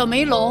耳朵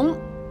没聋。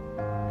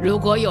如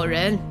果有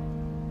人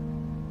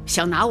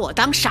想拿我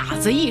当傻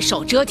子一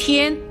手遮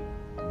天，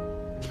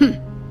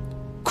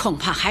恐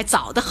怕还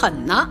早得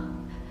很呢。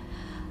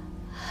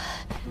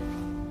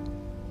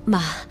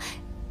妈，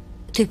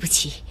对不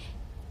起，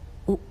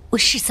我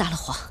是撒了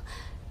谎。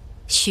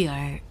雪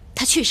儿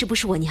她确实不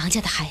是我娘家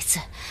的孩子。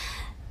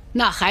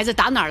那孩子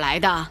打哪儿来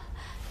的？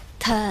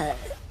他……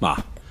妈，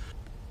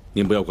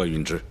您不要怪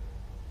云芝，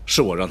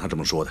是我让她这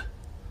么说的。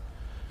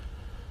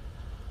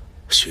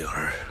雪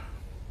儿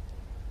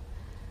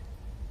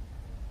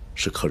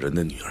是客人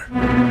的女儿。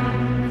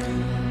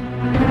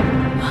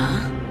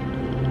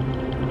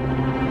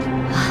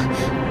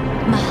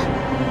妈，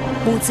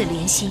母子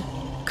连心，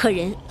可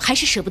人还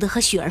是舍不得和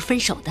雪儿分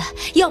手的。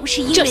要不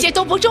是因为这些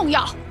都不重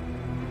要，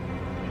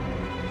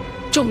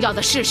重要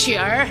的是雪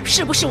儿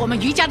是不是我们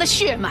余家的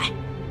血脉。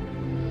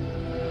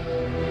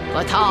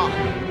伯涛，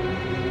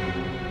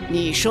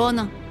你说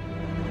呢？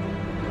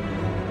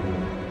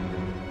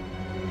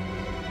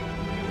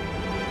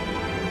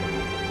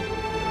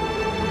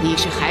你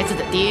是孩子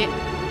的爹，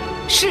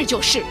是就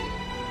是，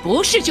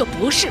不是就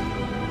不是，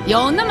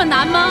有那么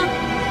难吗？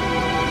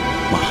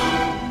妈，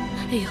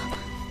哎呦，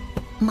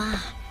妈，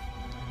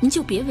您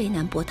就别为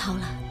难伯涛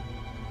了。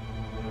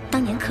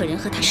当年可人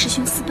和他师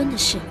兄私奔的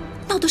事，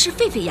闹得是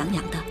沸沸扬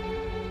扬的。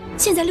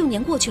现在6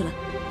年过去了，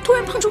突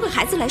然碰出个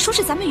孩子来说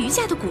是咱们余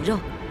家的骨肉，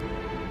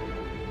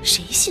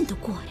谁信得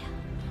过呀？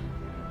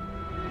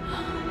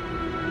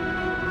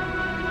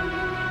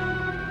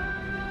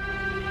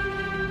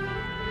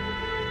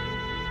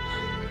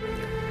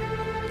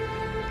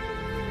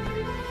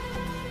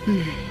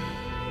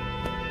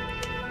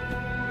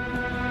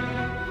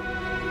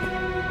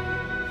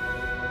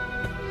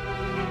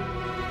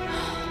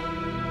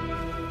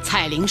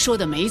彩玲说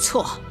的没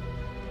错，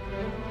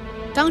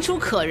当初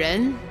可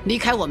人离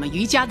开我们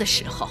余家的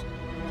时候，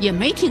也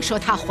没听说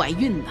她怀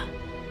孕呢。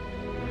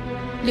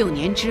6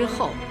年之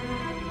后，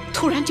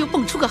突然就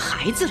蹦出个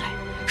孩子来，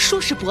说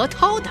是伯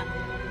涛的，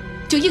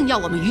就硬要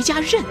我们余家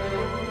认。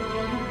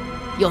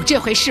有这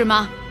回事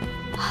吗？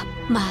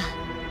妈，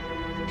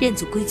认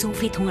祖归宗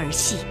非同儿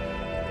戏。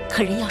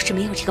可人要是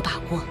没有这个把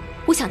握，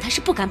我想他是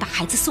不敢把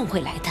孩子送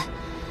回来的。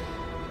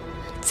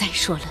再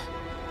说了，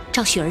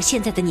照雪儿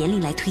现在的年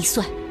龄来推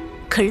算，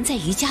可人在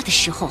余家的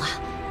时候啊，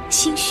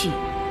兴许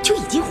就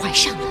已经怀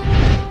上了。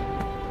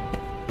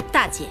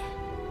大姐，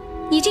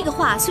你这个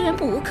话虽然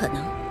不无可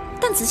能，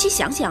但仔细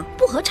想想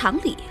不合常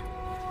理。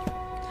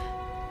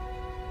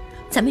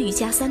咱们余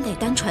家3代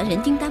单传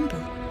人丁单薄，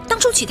当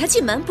初娶她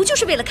进门不就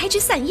是为了开枝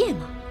散叶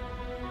吗？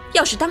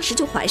要是当时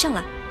就怀上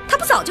了，她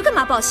不早就跟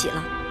妈报喜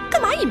了？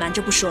干嘛隐瞒着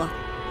不说？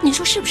您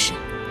说是不是？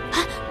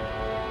啊！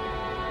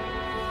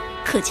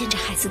可见这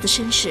孩子的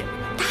身世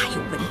大有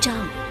文章。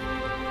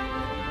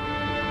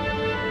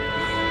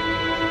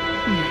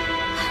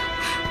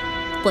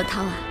伯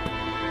涛啊，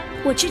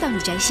我知道你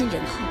宅心仁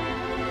厚，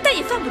但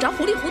也犯不着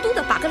糊里糊涂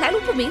的把个来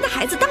路不明的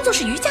孩子当作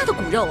是余家的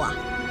骨肉啊！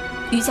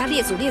余家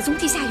列祖列宗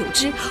地下有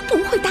知，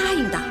不会答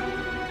应的。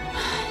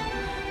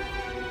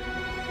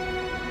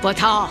伯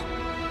涛，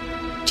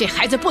这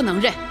孩子不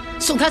能认，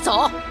送他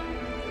走。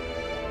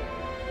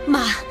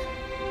妈，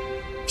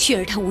雪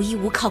儿她无依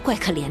无靠，怪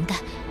可怜的，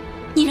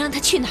你让她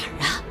去哪儿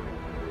啊？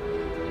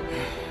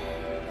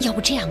要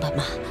不这样吧，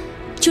妈，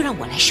就让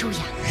我来收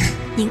养。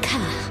您看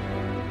啊，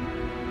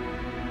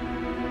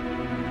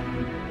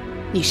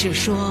你是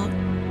说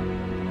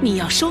你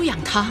要收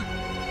养她？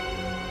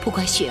不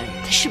管雪儿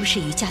她是不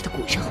是余家的骨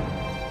肉，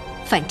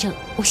反正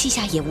我膝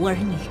下也无儿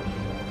女，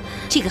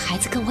这个孩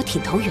子跟我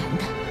挺投缘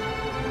的。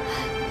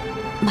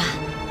妈，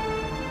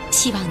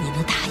希望你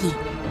能答应，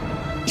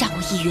让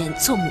我一圆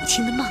做母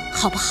亲的梦，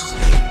好不好？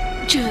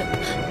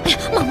哎呀，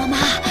妈，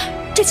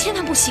这千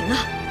万不行啊！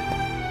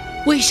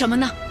为什么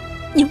呢？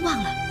您忘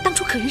了当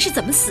初可人是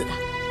怎么死的？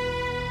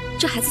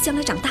这孩子将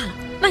来长大了，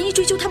万一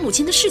追究他母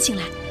亲的事情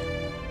来，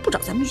不找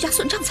咱们余家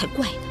算账才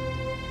怪呢。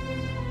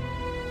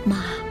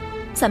妈，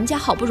咱们家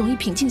好不容易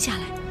平静下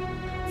来，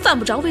犯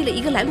不着为了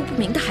一个来路不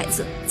明的孩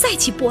子再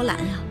起波澜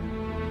啊！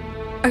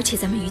而且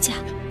咱们余家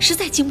实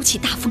在经不起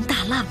大风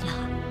大浪了。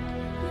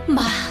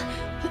妈。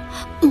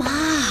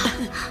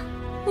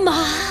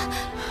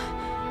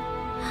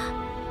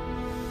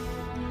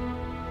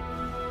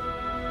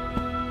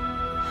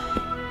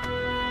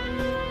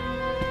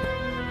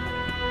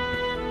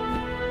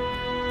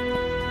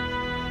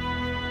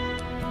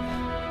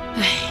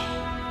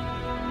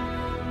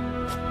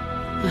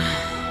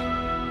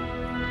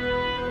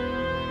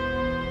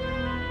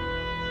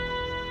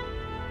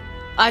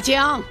阿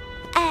江，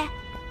哎，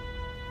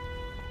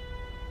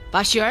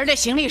把雪儿的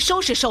行李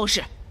收拾收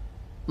拾，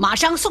马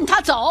上送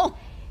她走。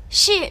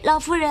是老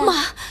夫人。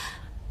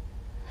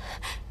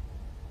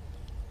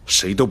是。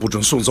谁都不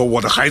准送走我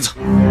的孩子。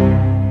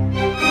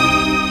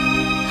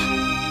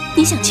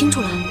你想清楚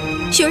了，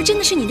雪儿真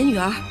的是你的女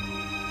儿？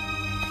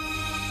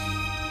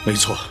没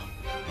错。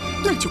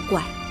那就怪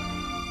了。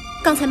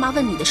刚才妈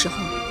问你的时候，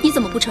你怎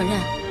么不承认？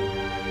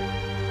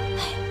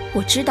哎，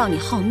我知道你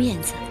好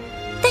面子，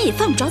但也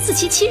犯不着自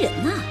欺欺人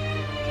呐。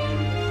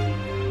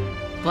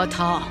波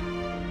涛，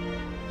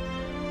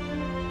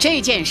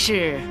这件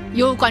事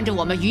攸关着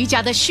我们余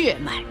家的血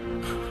脉，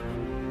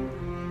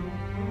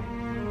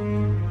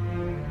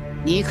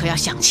你可要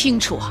想清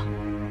楚啊！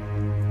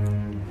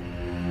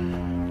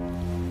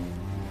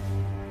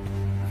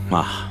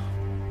妈，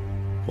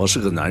我是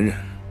个男人，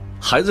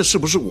孩子是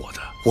不是我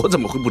的，我怎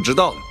么会不知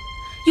道呢？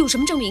有什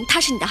么证明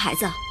他是你的孩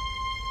子？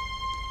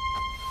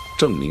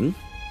证明？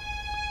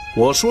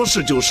我说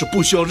是就是，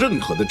不需要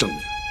任何的证明。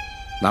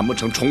难不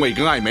成崇伟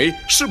跟艾梅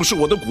是不是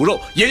我的骨肉，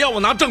也要我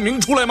拿证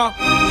明出来吗？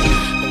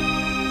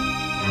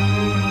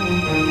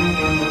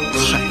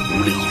太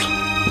无聊了。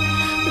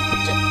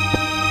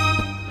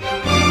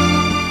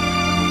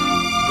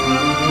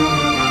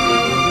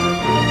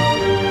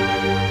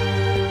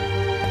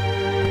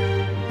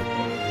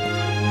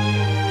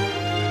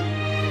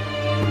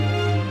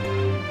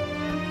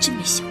真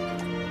没想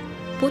到，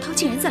波涛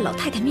竟然在老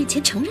太太面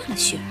前承认了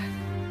雪儿，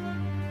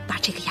把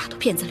这个丫头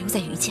片子留在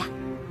余家，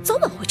早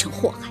晚会成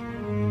祸害。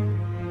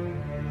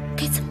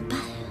该怎么办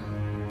啊？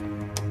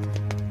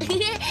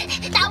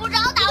打不着，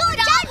打不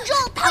着！站住！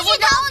打不着，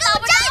打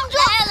不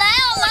着！来啊，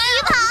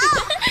跑！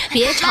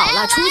别吵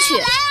了，出去！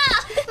来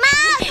啊！妈，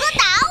哥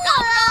打我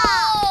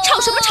了！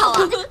吵什么吵啊？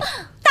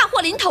大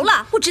祸临头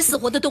了，不知死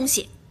活的东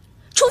西！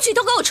出去，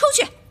都给我出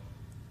去！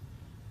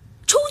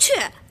出去！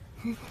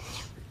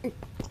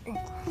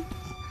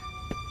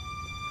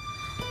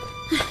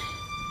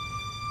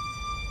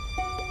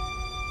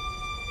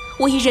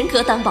我以人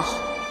格担保，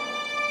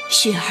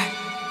雪儿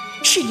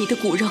是你的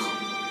骨肉。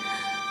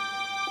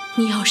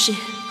你要是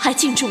还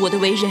敬重我的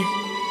为人，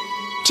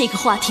这个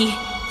话题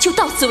就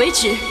到此为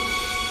止。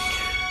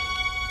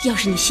要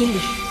是你心里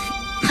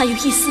还有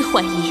一丝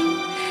怀疑，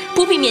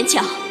不必勉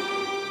强，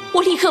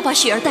我立刻把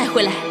雪儿带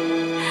回来。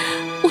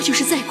我就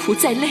是再苦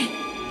再累，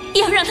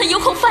也要让她有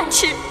口饭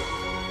吃。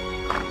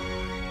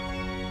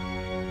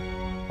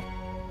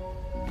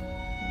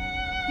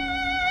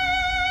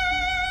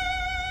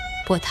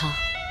波涛，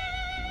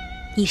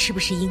你是不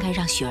是应该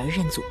让雪儿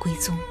认祖归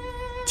宗，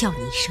叫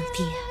你一声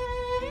爹？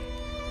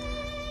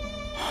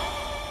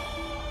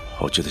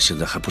我觉得现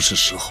在还不是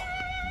时候。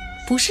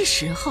不是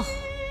时候？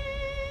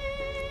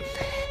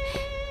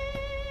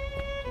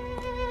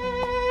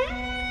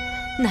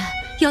那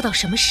要到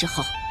什么时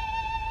候？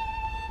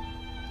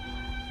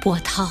波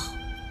涛，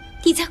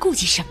你在顾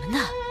忌什么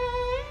呢？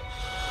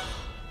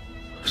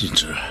英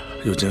芝，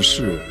有件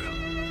事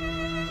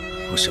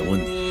我想问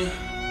你。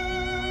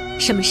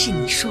什么事？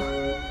你说。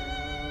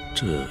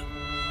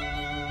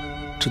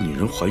这女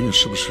人怀孕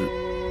是不是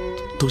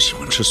都喜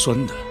欢吃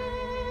酸的？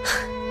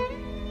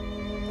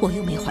我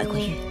又没怀过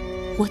孕，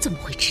我怎么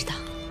会知道？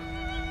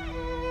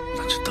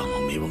那就当我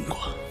没问过。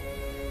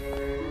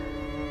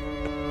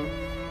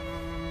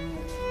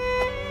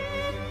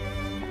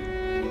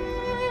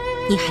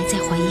你还在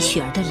怀疑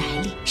雪儿的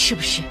来历，是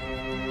不是？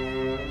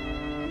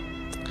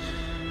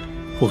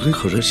我跟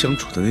可人相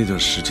处的那段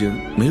时间，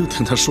没有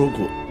听她说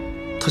过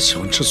她喜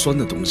欢吃酸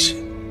的东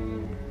西。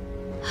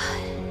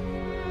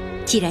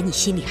既然你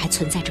心里还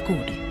存在着顾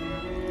虑，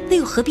那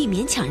又何必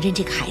勉强认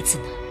这个孩子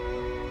呢？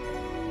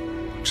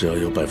只要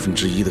有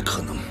1%的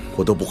可能，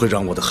我都不会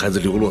让我的孩子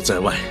流落在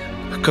外。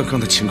刚刚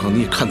的情况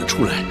你也看得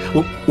出来，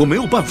我没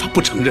有办法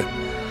不承认，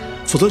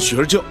否则雪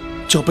儿就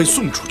要被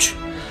送出去。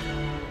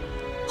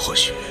或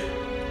许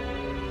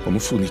我们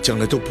父女将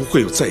来都不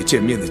会有再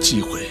见面的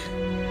机会。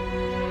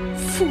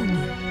父女？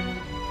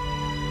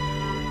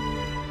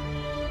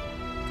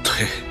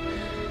对，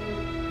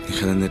你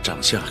看她那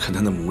长相，看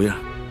她那模样，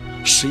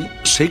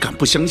谁敢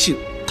不相信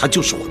她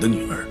就是我的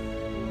女儿？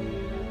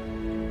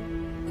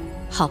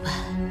好吧，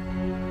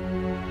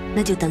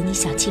那就等你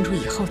想清楚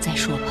以后再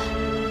说吧。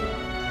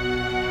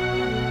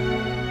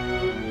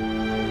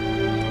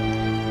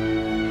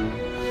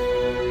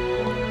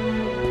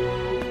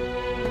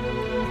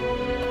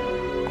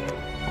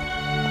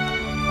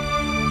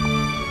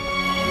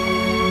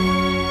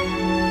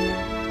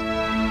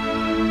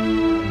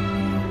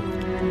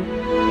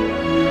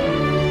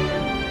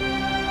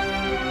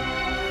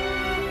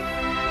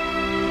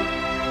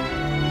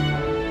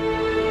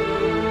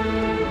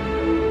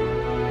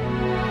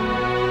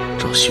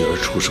雪儿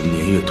出生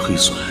年月推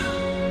算，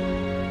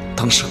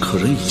当时可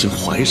人已经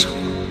怀上了，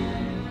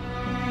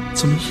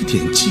怎么一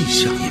点迹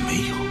象也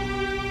没有？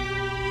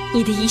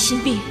你的疑心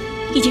病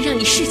已经让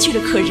你失去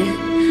了可人，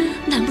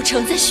难不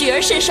成在雪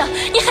儿身上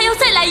你还要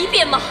再来一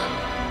遍吗？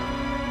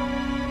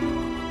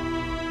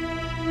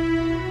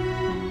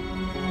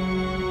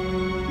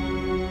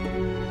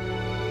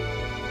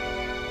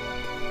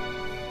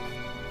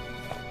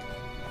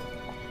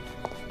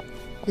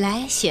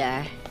来，雪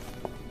儿。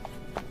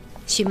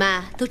许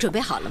妈，都准备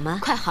好了吗？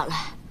快好了。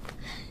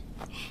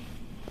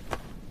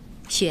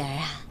雪儿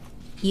啊，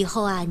以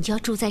后啊，你就要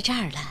住在这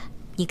儿了，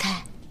你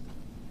看，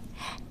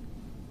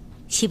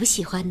喜不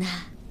喜欢呢？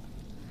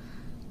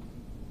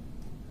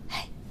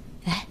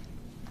哎，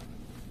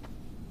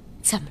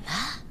怎么了？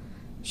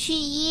许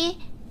姨，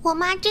我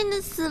妈真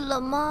的死了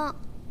吗？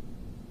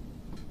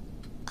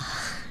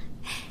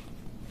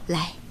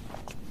来，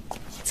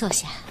坐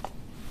下。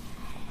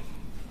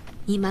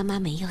你妈妈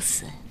没有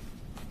死，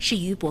是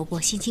于伯伯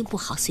心情不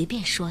好随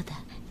便说的，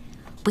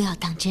不要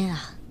当真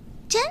啊。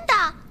真的，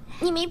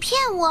你没骗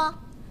我。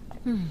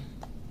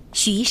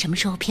许姨什么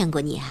时候骗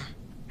过你啊？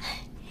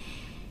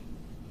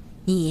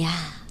你呀，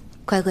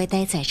乖乖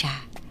待在这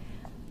儿，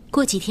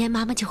过几天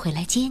妈妈就会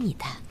来接你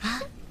的啊。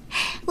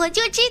我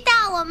就知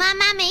道我妈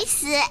妈没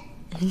死。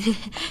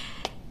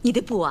你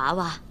的布娃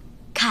娃，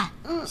看，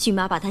许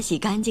妈把它洗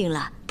干净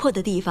了，破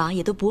的地方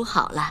也都补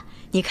好了。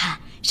你看，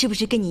是不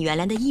是跟你原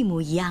来的一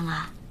模一样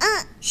啊？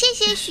谢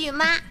谢许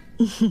妈。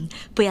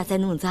不要再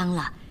弄脏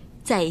了，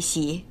再一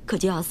洗可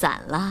就要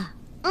散了。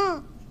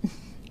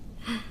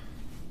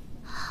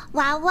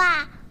娃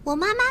娃，我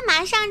妈妈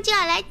马上就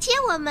要来接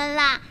我们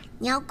啦，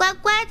你要乖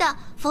乖的，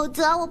否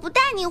则我不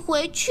带你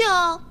回去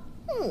哦。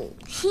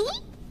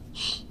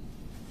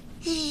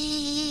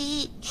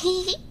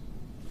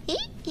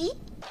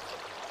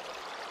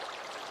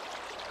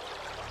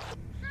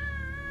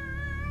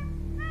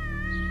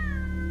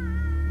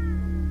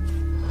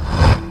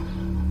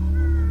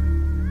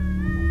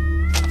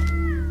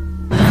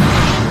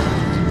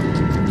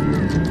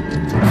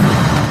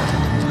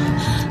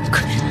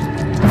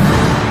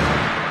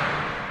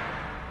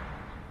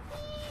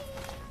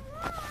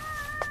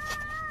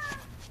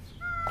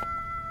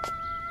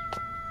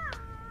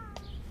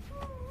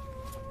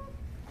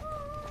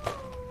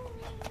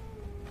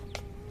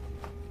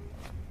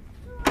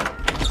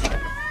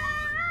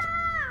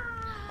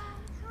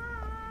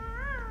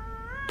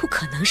不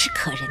可能是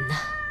可人呢，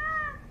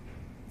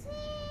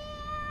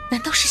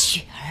难道是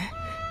雪儿？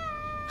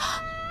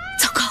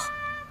糟糕！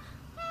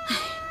哎，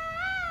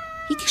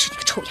一定是那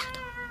个臭丫头，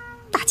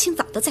大清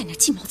早的在那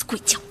鸡毛子鬼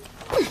叫。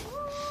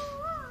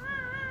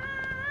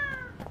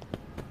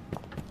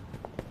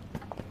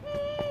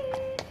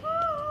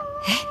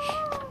哎，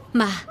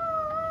妈，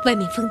外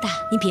面风大，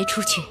您别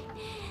出去。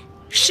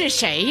是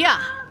谁呀？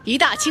一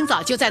大清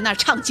早就在那儿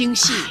唱京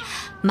戏。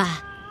妈，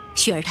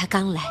雪儿她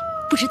刚来，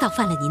不知道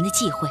犯了您的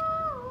忌讳。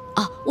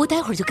我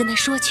待会儿就跟她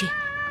说去。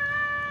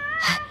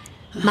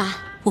妈，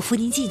我扶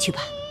您进去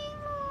吧。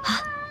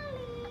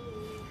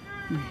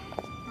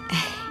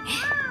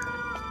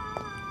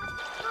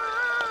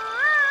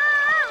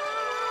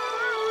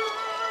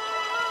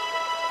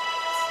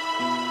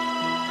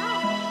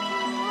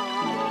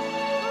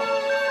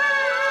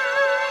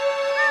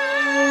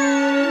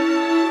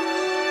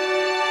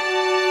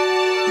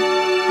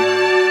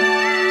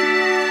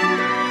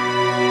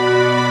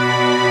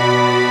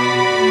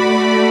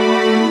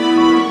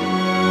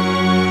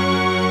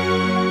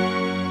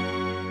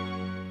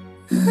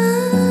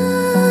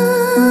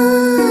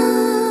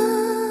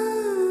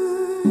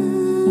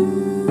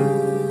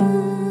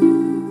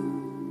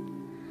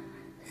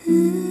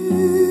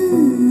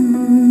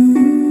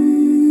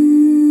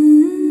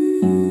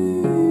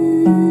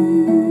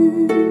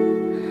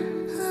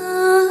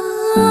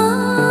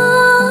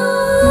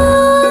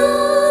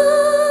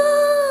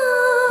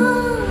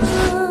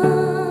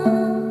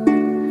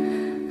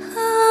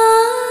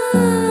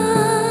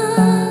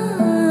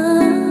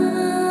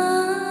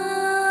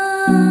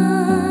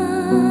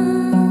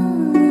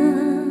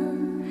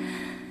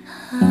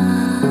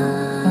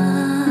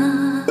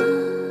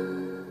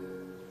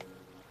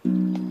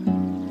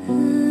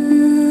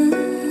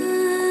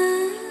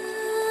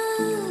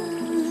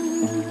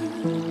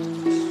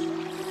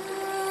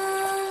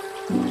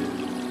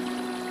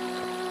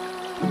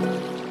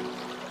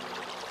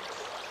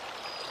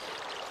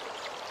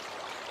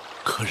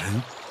可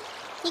人，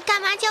你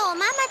干嘛叫我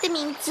妈妈的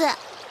名字？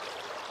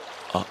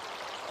我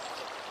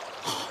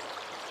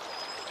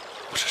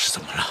这是怎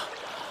么了？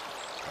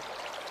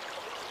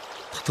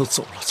他都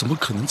走了，怎么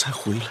可能才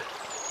回来？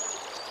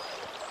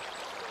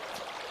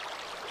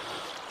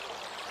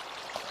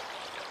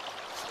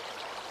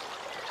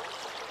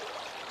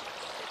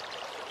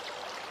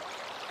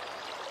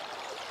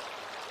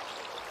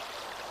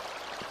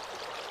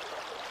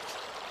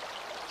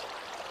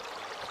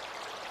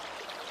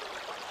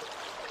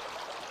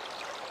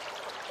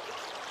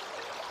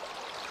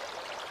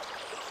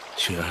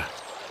雪儿，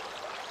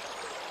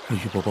让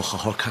于伯伯好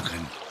好看看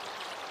你，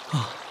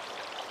啊！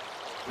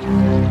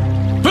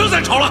不要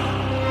再吵了，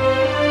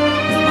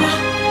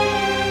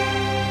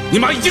你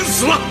妈已经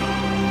死了。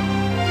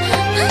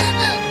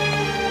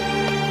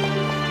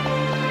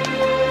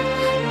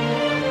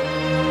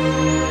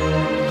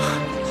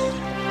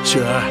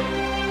雪儿，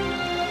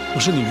我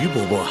是你于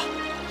伯伯，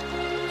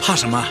怕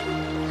什么？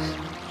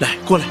来，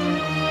过来，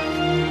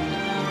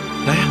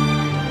来呀！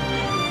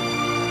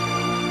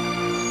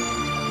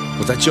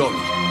我在叫你，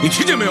你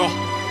听见没有？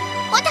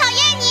我讨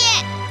厌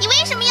你！你为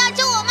什么要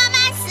咒我妈妈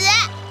死？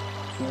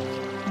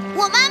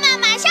我妈妈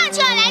马上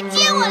就要来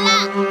接我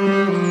了，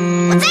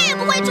我再也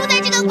不会住在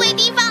这个鬼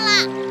地方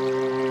了。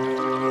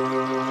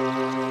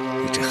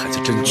你这孩子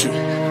真倔，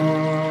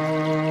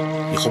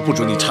后不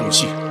准你唱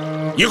戏，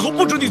以后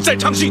不准你再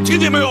唱戏，听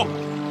见没有？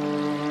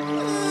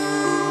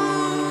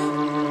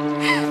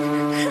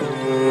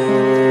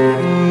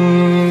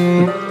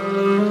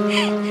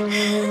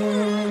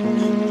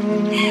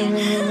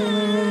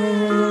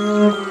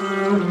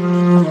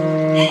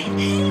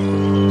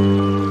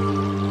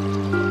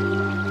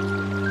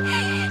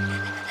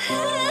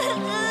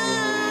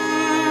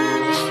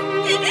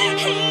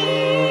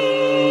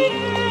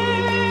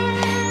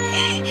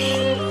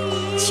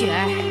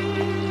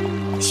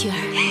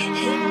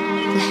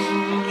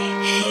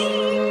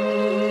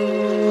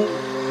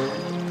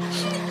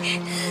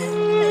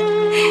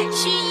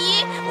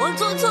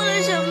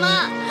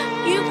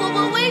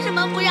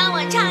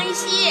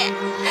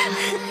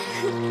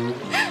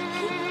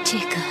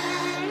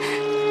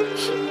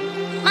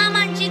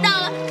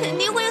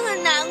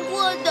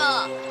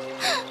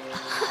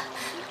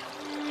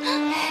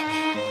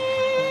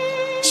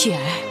雪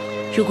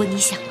儿，如果你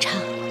想唱，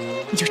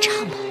你就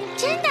唱吧。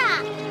真的？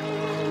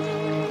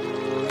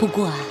不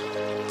过啊，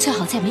最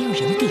好在没有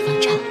人的地方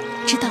唱，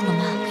知道了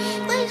吗？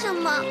为什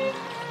么？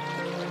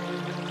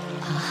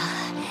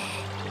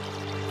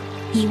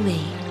因为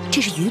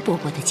这是于伯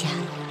伯的家，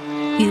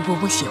于伯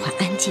伯喜欢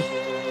安静。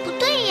不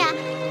对呀，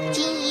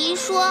金姨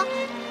说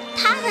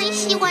她很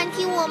喜欢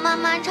听我妈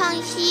妈唱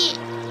戏。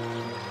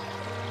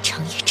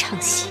成也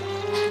唱戏，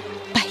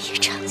败也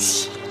唱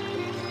戏。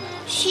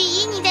许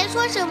姨，你在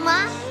说什么？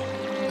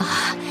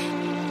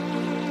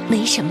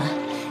没什么。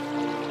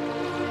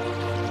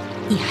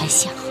你还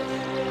小，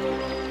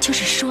就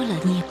是说了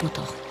你也不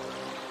懂。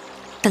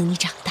等你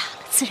长大了，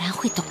自然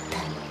会懂的。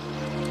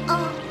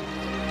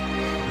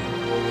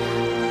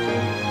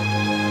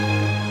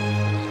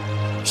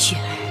雪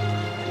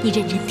儿，你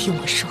认真听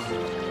我说，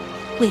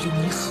为了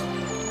你好，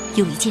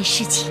有一件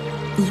事情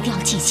你一定要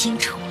记清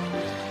楚。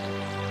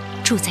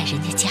住在人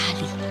家家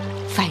里，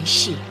凡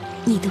事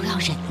你都要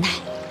忍耐。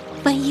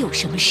万一有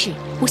什么事，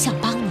我想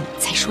帮你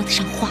才说得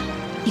上话，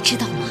你知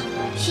道吗？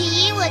许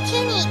姨，我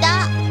听你的。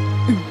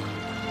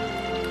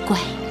乖。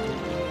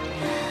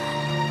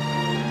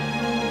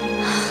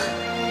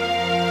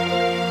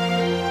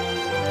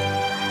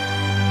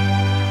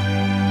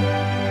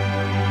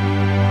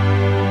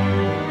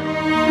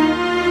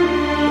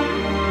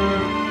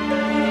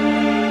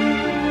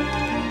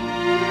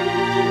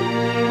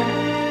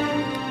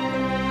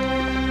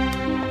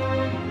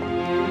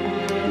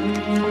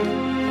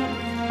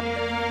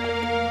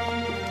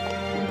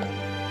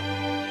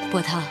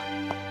波涛，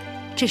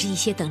这是一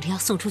些等着要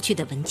送出去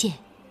的文件，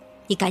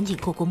你赶紧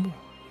过目。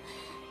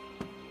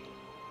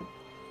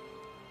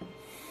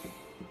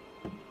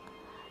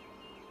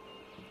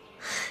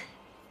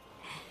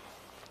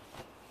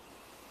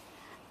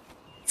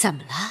怎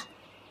么了？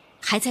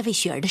还在为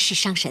雪儿的事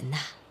伤神呢？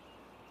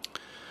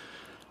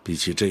比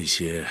起这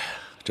些，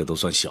这都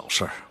算小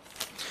事儿。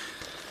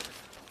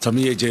咱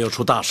们业界要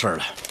出大事儿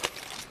了。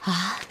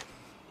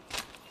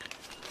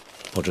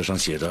报纸上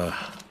写着，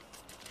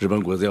日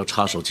本鬼子要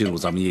插手进入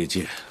咱们业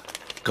界，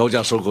高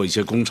价收购一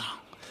些工厂，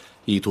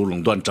意图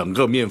垄断整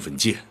个面粉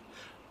界。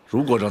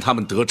如果让他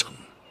们得逞，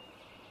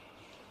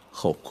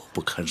后果不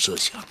堪设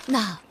想。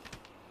那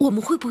我们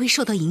会不会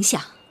受到影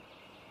响？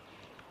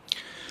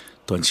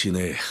短期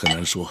内很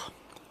难说，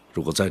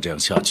如果再这样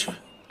下去，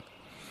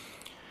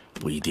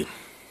不一定。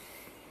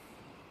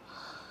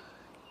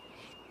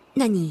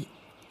那你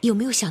有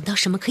没有想到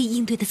什么可以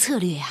应对的策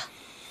略呀？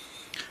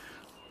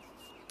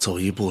走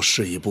一步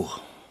是一步。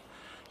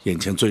眼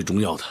前最重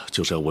要的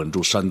就是要稳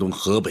住山东、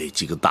河北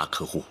几个大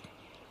客户。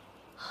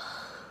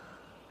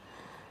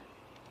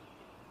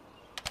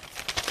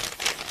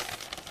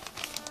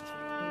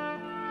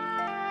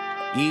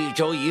一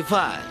粥一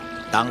饭，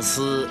当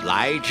思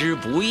来之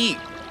不易。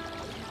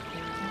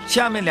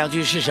下面两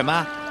句是什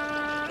么？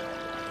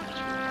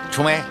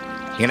崇伟，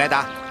你来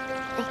答。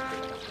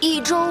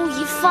一粥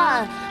一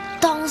饭，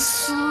当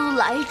思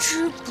来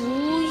之不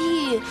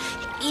易。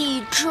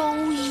一粥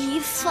一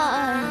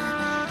饭。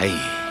哎呀，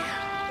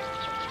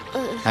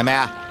海梅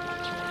啊，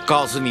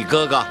告诉你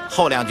哥哥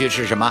后两句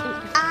是什么？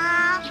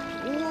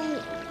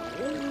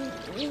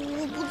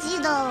我不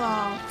记得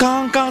了。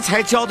刚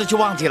才教的就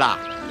忘记了？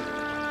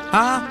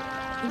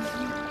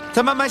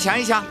再慢慢想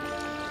一想。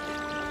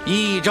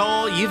一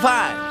粥一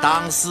饭，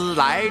当思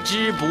来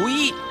之不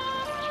易。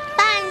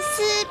半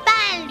丝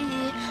半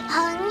缕，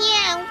恒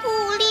念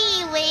互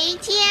利维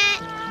艰。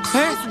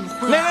怎么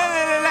会？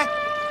来，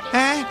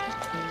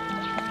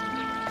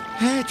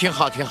挺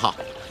好。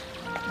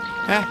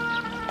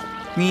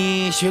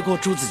你学过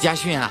朱子家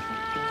训啊？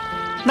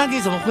那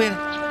你怎么会呢？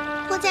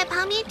我在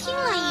旁边听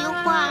了一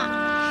会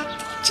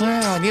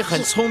儿。你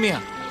很聪明。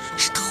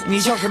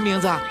你叫什么名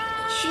字啊？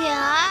雪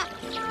儿。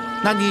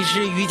那你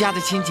是于家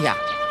的亲戚啊？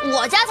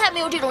我家才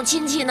没有这种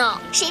亲戚呢，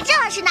谁知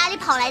道是哪里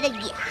跑来的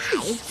野孩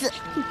子？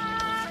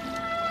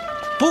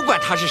不管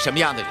他是什么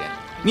样的人，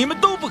你们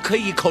都不可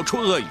以口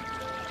出恶语，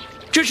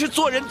这是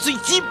做人最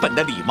基本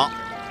的礼貌，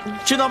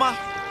知道吗？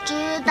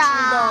知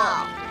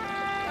道。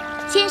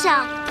先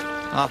生，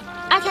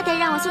二太太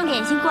让我送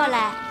点心过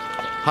来。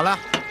好了，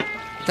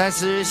暂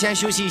时先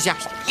休息一下。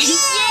耶！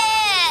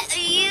哎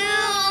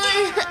呦。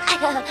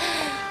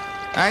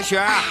哎，雪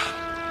儿，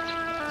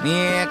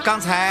你刚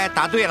才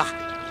答对了，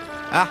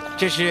啊，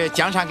这是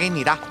奖赏给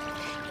你的。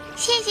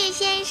谢谢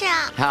先生。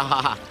哈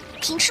哈哈，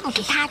凭什么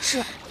给他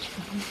吃？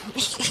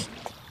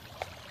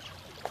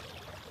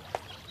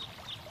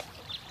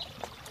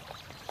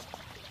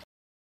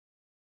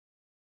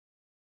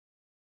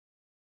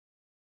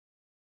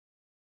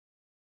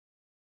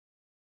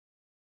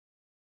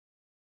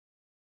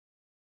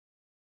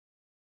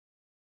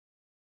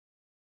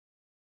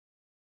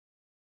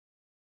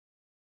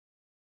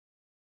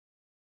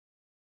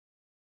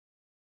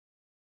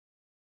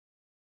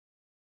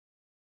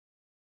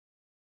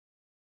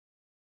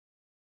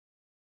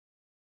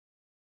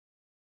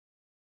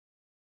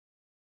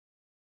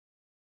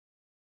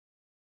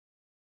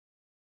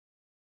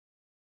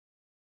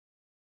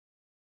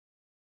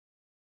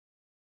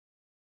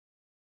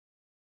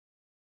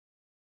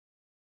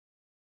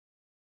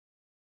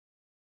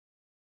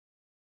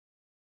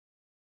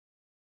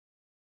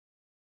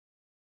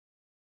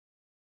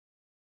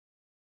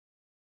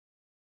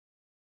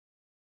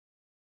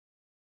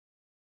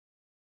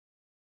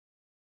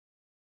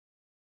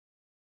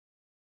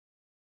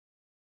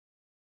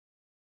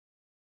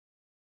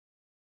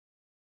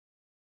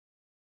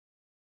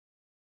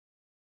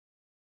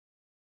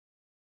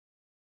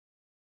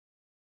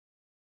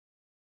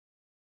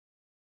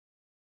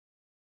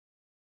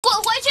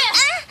滚回去！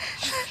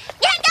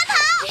你还敢跑？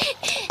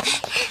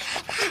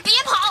别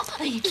跑！滚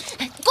回你家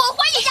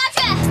去！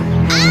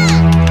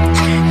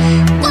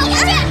滚回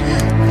去！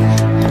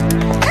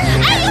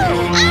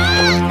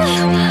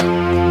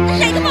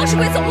哪个冒失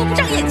鬼走路不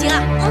长眼睛啊？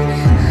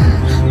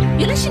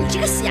原来是你这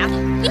个死丫头！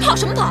你跑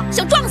什么跑？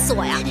想撞死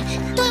我呀？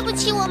对不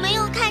起，我没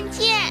有看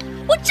见。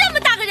我这么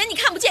大个人你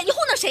看不见，你糊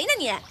弄谁呢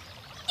你？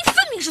你分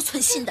明是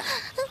存心的。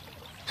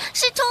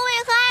是崇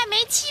伟和艾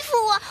梅欺负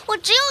我，我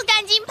只有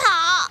赶紧跑。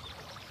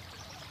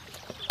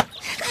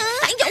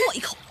还咬我一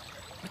口！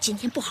我今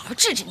天不好好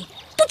治治你，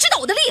不知道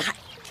我的厉害。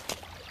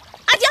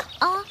阿江，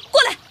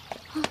过来，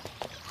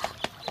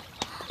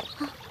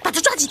把他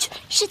抓进去。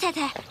是太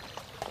太，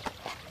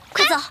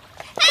快走，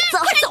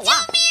快走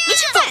啊！你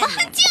去走吧！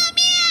救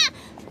命！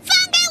放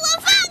开我！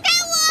放开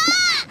我！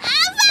放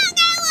开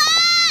我！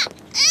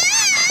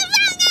放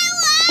开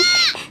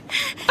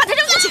我！把他扔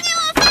进去！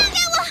放开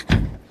我！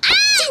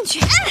进去！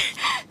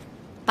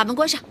把门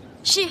关上。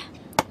是。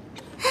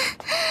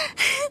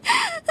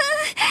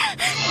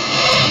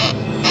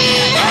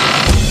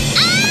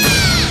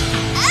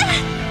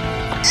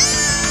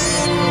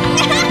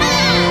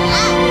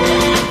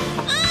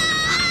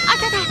二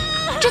太太，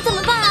这怎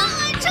么办啊？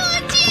出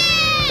去！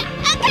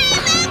开门！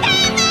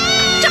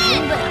这还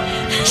用问啊？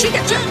使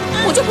点劲，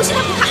我就不信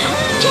他不怕疼。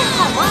这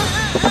好啊！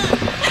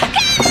开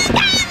门！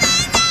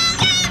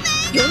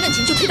有人问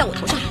题就推到我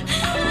头上。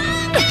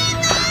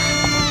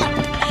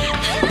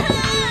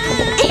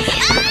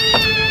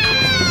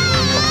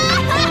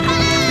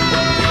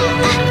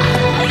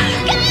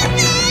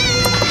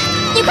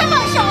你快放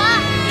手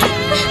啊！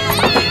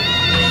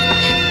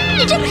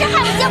你这不是害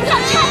我交不上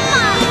差吗？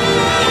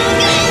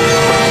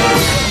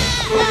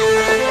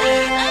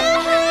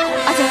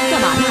阿江干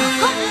嘛呢？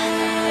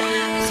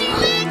许儿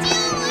救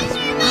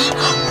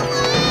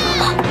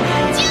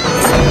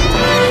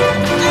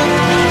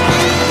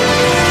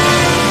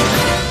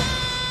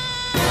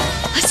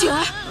我！雪儿，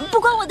不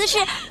关我的事，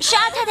是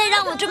二太太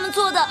让我这么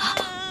做的。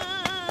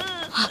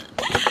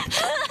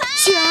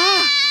雪儿，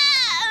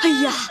哎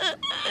呀，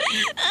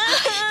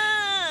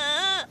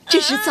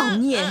真是造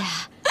孽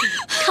呀！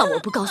看我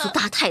不告诉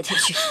大太太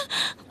去。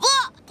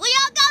不要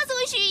告诉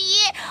许姨，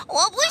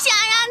我不想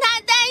让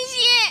她担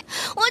心，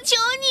我求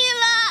你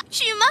了，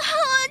许妈，我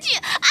去，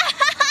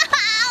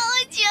我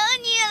求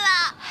你了，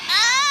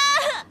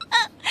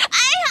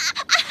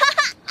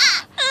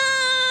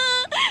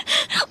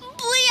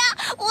不要，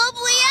我不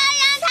要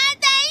让她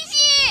担心。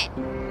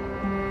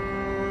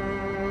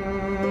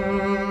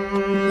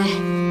来，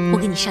我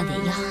给你上点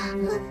药。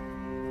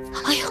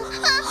哎呦，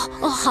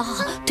好，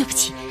对不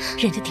起，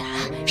忍着点啊，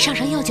上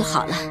药就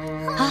好了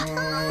啊。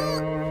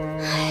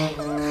哎，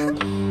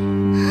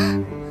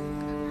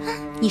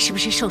你是不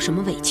是受什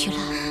么委屈了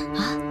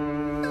啊？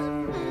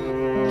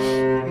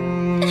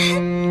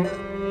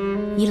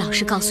你老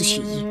实告诉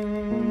许姨，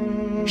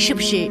是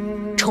不是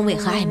崇伟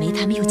和艾梅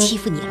他们又欺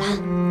负你了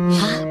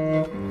啊？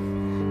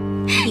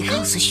你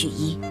告诉许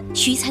姨，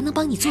许姨才能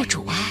帮你做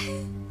主啊！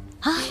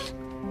啊，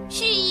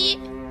许姨，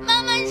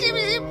妈妈是不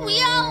是不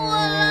要我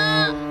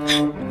了？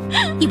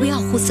你不要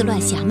胡思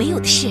乱想，没有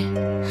的事。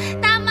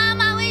那妈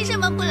妈为什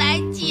么不来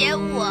接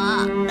我？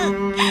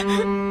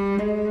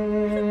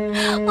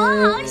我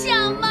好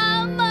想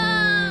妈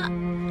妈。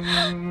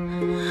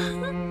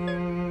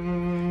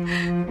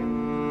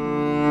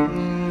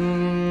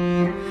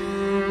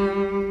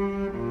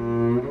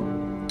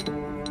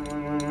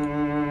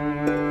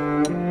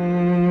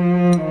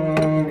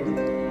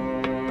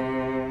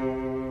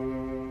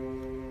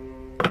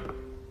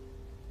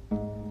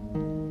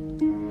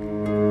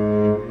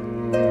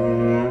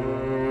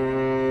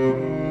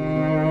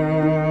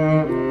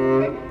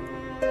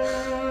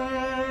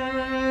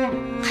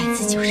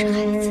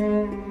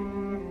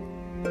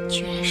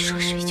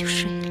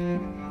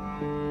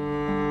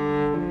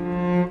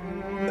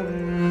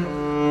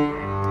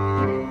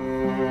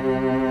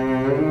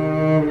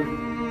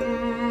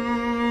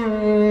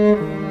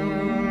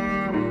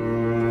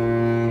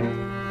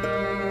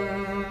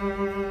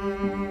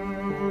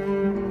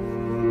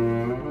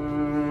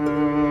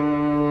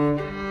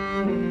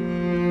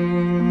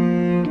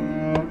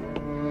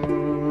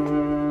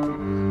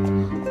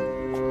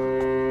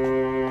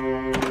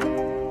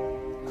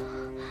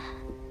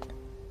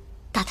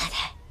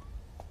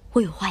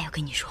我有话要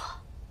跟你说。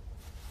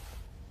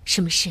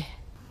什么事？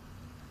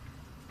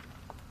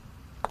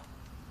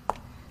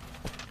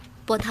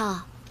波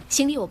涛，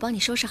行李我帮你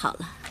收拾好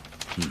了。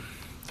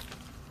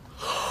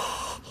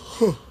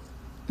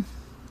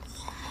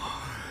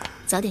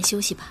早点休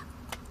息吧，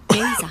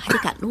明儿一早还得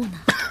赶路呢。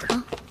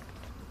啊！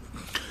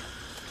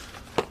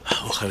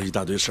我还有一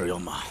大堆事儿要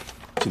忙，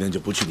今天就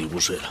不去你屋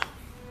睡了。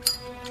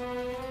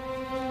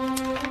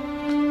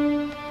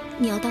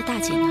你要到大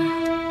姐那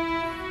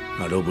儿？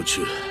哪儿都不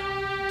去，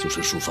就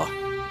睡书房。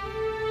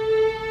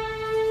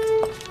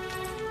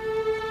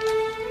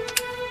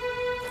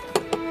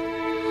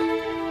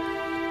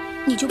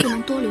你就不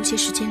能多留些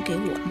时间给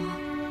我吗？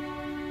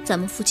咱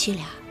们夫妻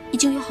俩已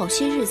经有好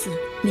些日子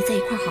没在一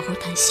块好好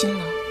谈心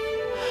了。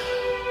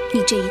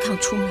你这一趟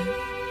出门，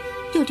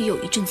又得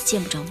有一阵子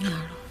见不着面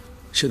了。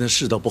现在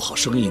世道不好，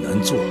生意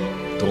难做。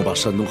等我把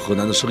山东、河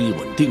南的生意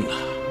稳定了，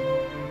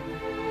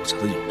我才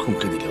能有空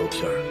跟你聊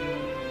天。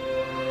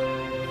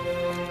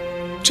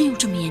真有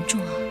这么严重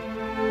啊？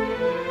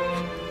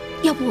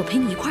要不我陪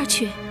你一块儿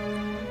去？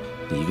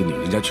你一个女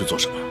人家去做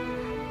什么？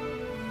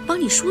帮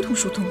你疏通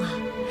疏通啊！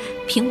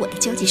凭我的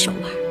交际手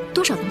腕，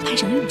多少能派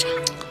上用场。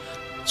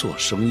做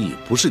生意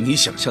不是你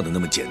想象的那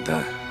么简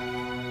单。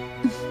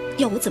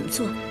要我怎么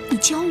做？你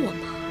教我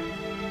嘛。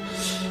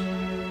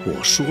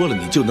我说了，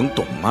你就能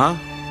懂吗？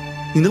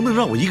你能不能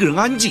让我一个人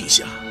安静一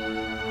下？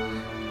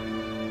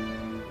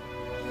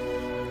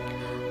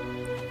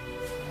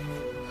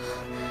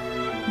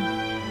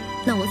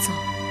那我走，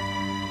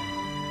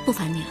不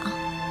烦你了啊。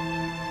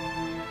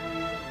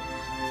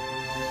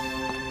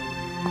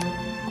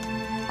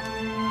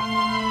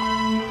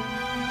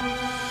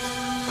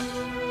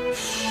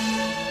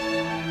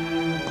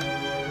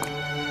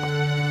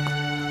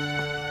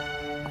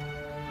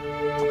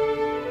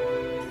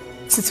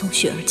自从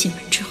雪儿进门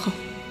之后，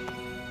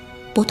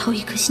波涛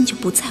一颗心就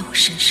不在我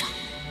身上。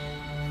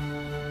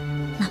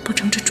难不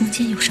成这中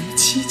间有什么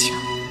蹊跷？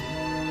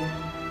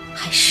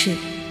还是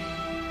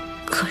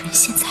客人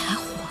现在还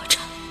活着？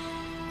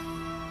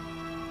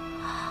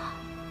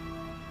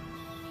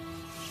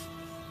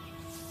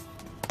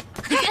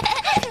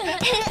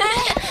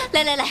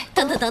来，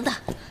等等，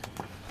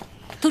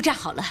都站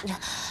好了。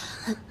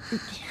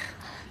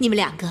你们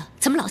两个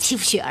怎么老欺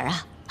负雪儿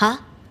啊？啊？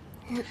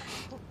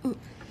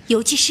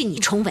尤其是你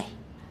崇伟，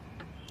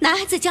男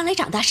孩子将来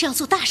长大是要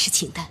做大事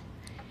情的，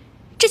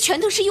这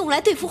拳头是用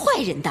来对付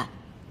坏人的，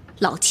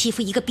老欺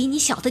负一个比你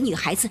小的女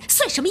孩子，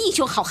算什么英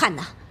雄好汉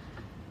呢？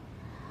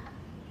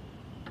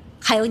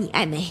还有你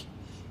艾梅，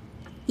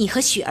你和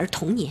雪儿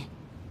同年，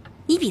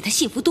你比她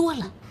幸福多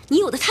了，你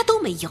有的她都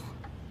没有。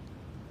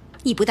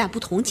你不但不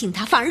同情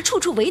她，反而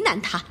处处为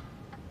难她，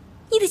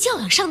你的教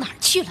养上哪儿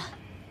去了？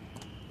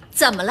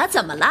怎么了？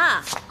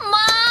妈！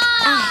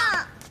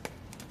哎，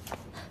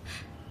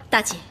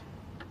大姐，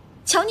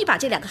瞧你把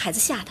这两个孩子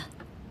吓的，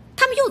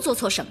他们又做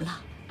错什么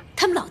了？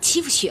他们老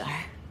欺负雪儿。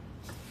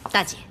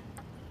大姐，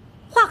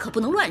话可不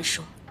能乱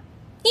说。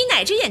你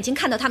哪只眼睛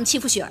看到他们欺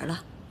负雪儿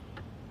了？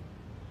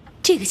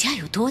这个家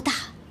有多大？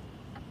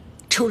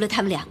除了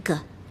他们两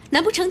个，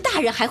难不成大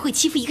人还会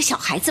欺负一个小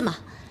孩子吗？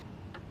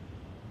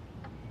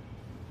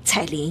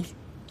彩玲，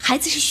孩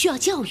子是需要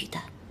教育的，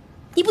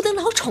你不能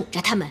老宠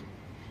着他们。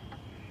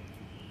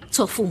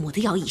做父母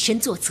的要以身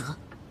作则，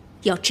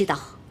要知道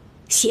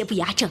邪不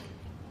压正，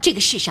这个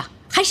世上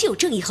还是有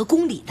正义和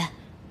公理的。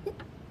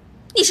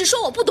你是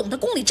说我不懂得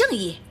公理正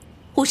义？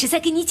我是在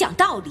跟你讲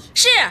道理。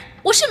是，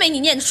我是没你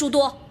念的书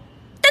多，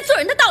但做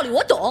人的道理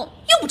我懂，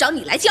用不着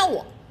你来教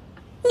我。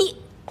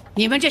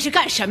你们这是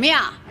干什么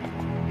呀？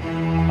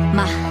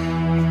妈，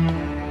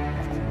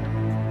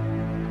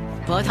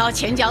波涛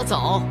前脚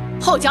走，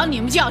后脚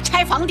你们就要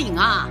拆房顶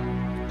啊？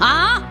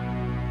啊？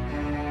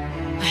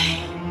哎，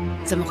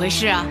怎么回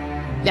事啊？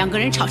两个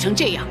人吵成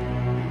这样，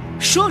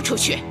说出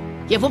去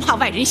也不怕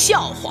外人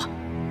笑话。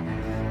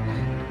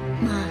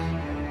妈，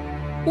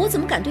我怎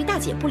么敢对大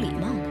姐不礼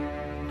貌呢？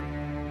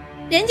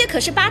人家可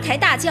是八抬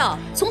大轿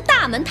从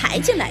大门抬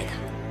进来的，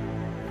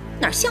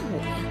哪像我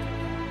呀？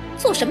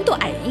做什么都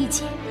矮人一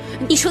截。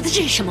你说的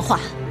这是什么话？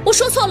我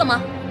说错了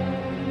吗？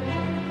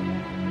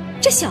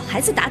这小孩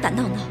子打打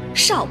闹闹，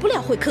少不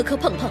了会磕磕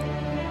碰碰。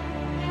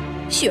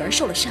雪儿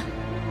受了伤，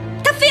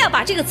他非要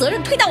把这个责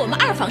任推到我们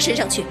二房身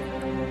上去，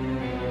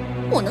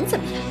我能怎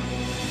么样？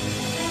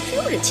只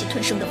有忍气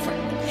吞声的份儿。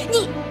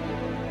你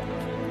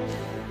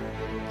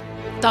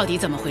到底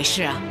怎么回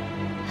事啊？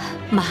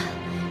妈，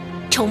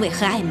崇伟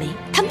和艾梅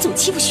他们总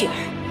欺负雪儿。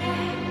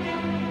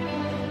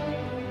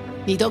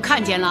你都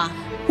看见了？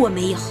我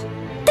没有，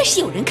但是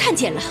有人看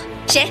见了。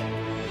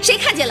谁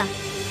看见了？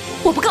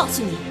我不告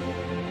诉你。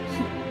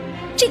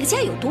这个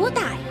家有多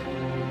大呀？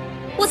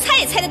我猜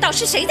也猜得到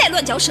是谁在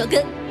乱嚼舌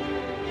根。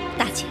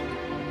大姐，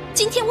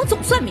今天我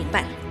总算明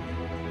白了，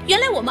原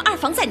来我们二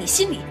房在你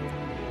心里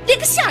连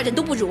个下人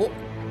都不如。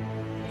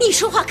你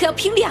说话可要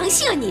凭良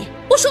心啊你！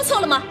我说错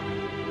了吗？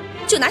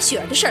就拿雪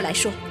儿的事儿来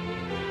说，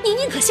你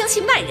宁可相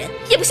信外人，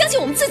也不相信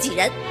我们自己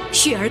人。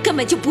雪儿根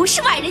本就不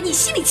是外人，你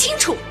心里清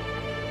楚。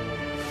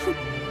哼，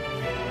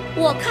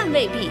我看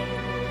未必，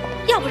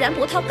要不然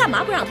伯涛干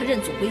嘛不让他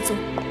认祖归宗？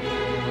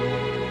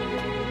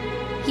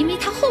因为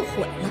他后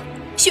悔了。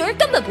雪儿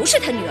根本不是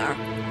他女儿。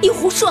你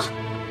胡说！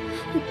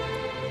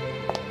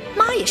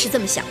妈也是这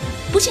么想的，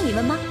不信你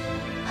问妈。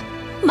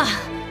妈，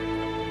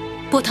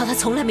波涛他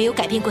从来没有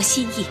改变过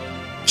心意，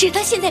只是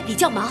他现在比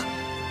较忙。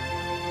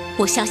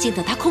我相信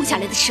等他空下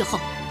来的时候，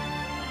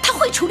他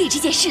会处理这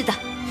件事的。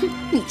哼，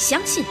你相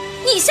信？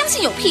你相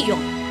信有屁用？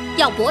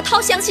要博涛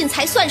相信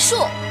才算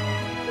数。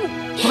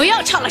不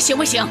要吵了，行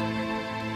不行？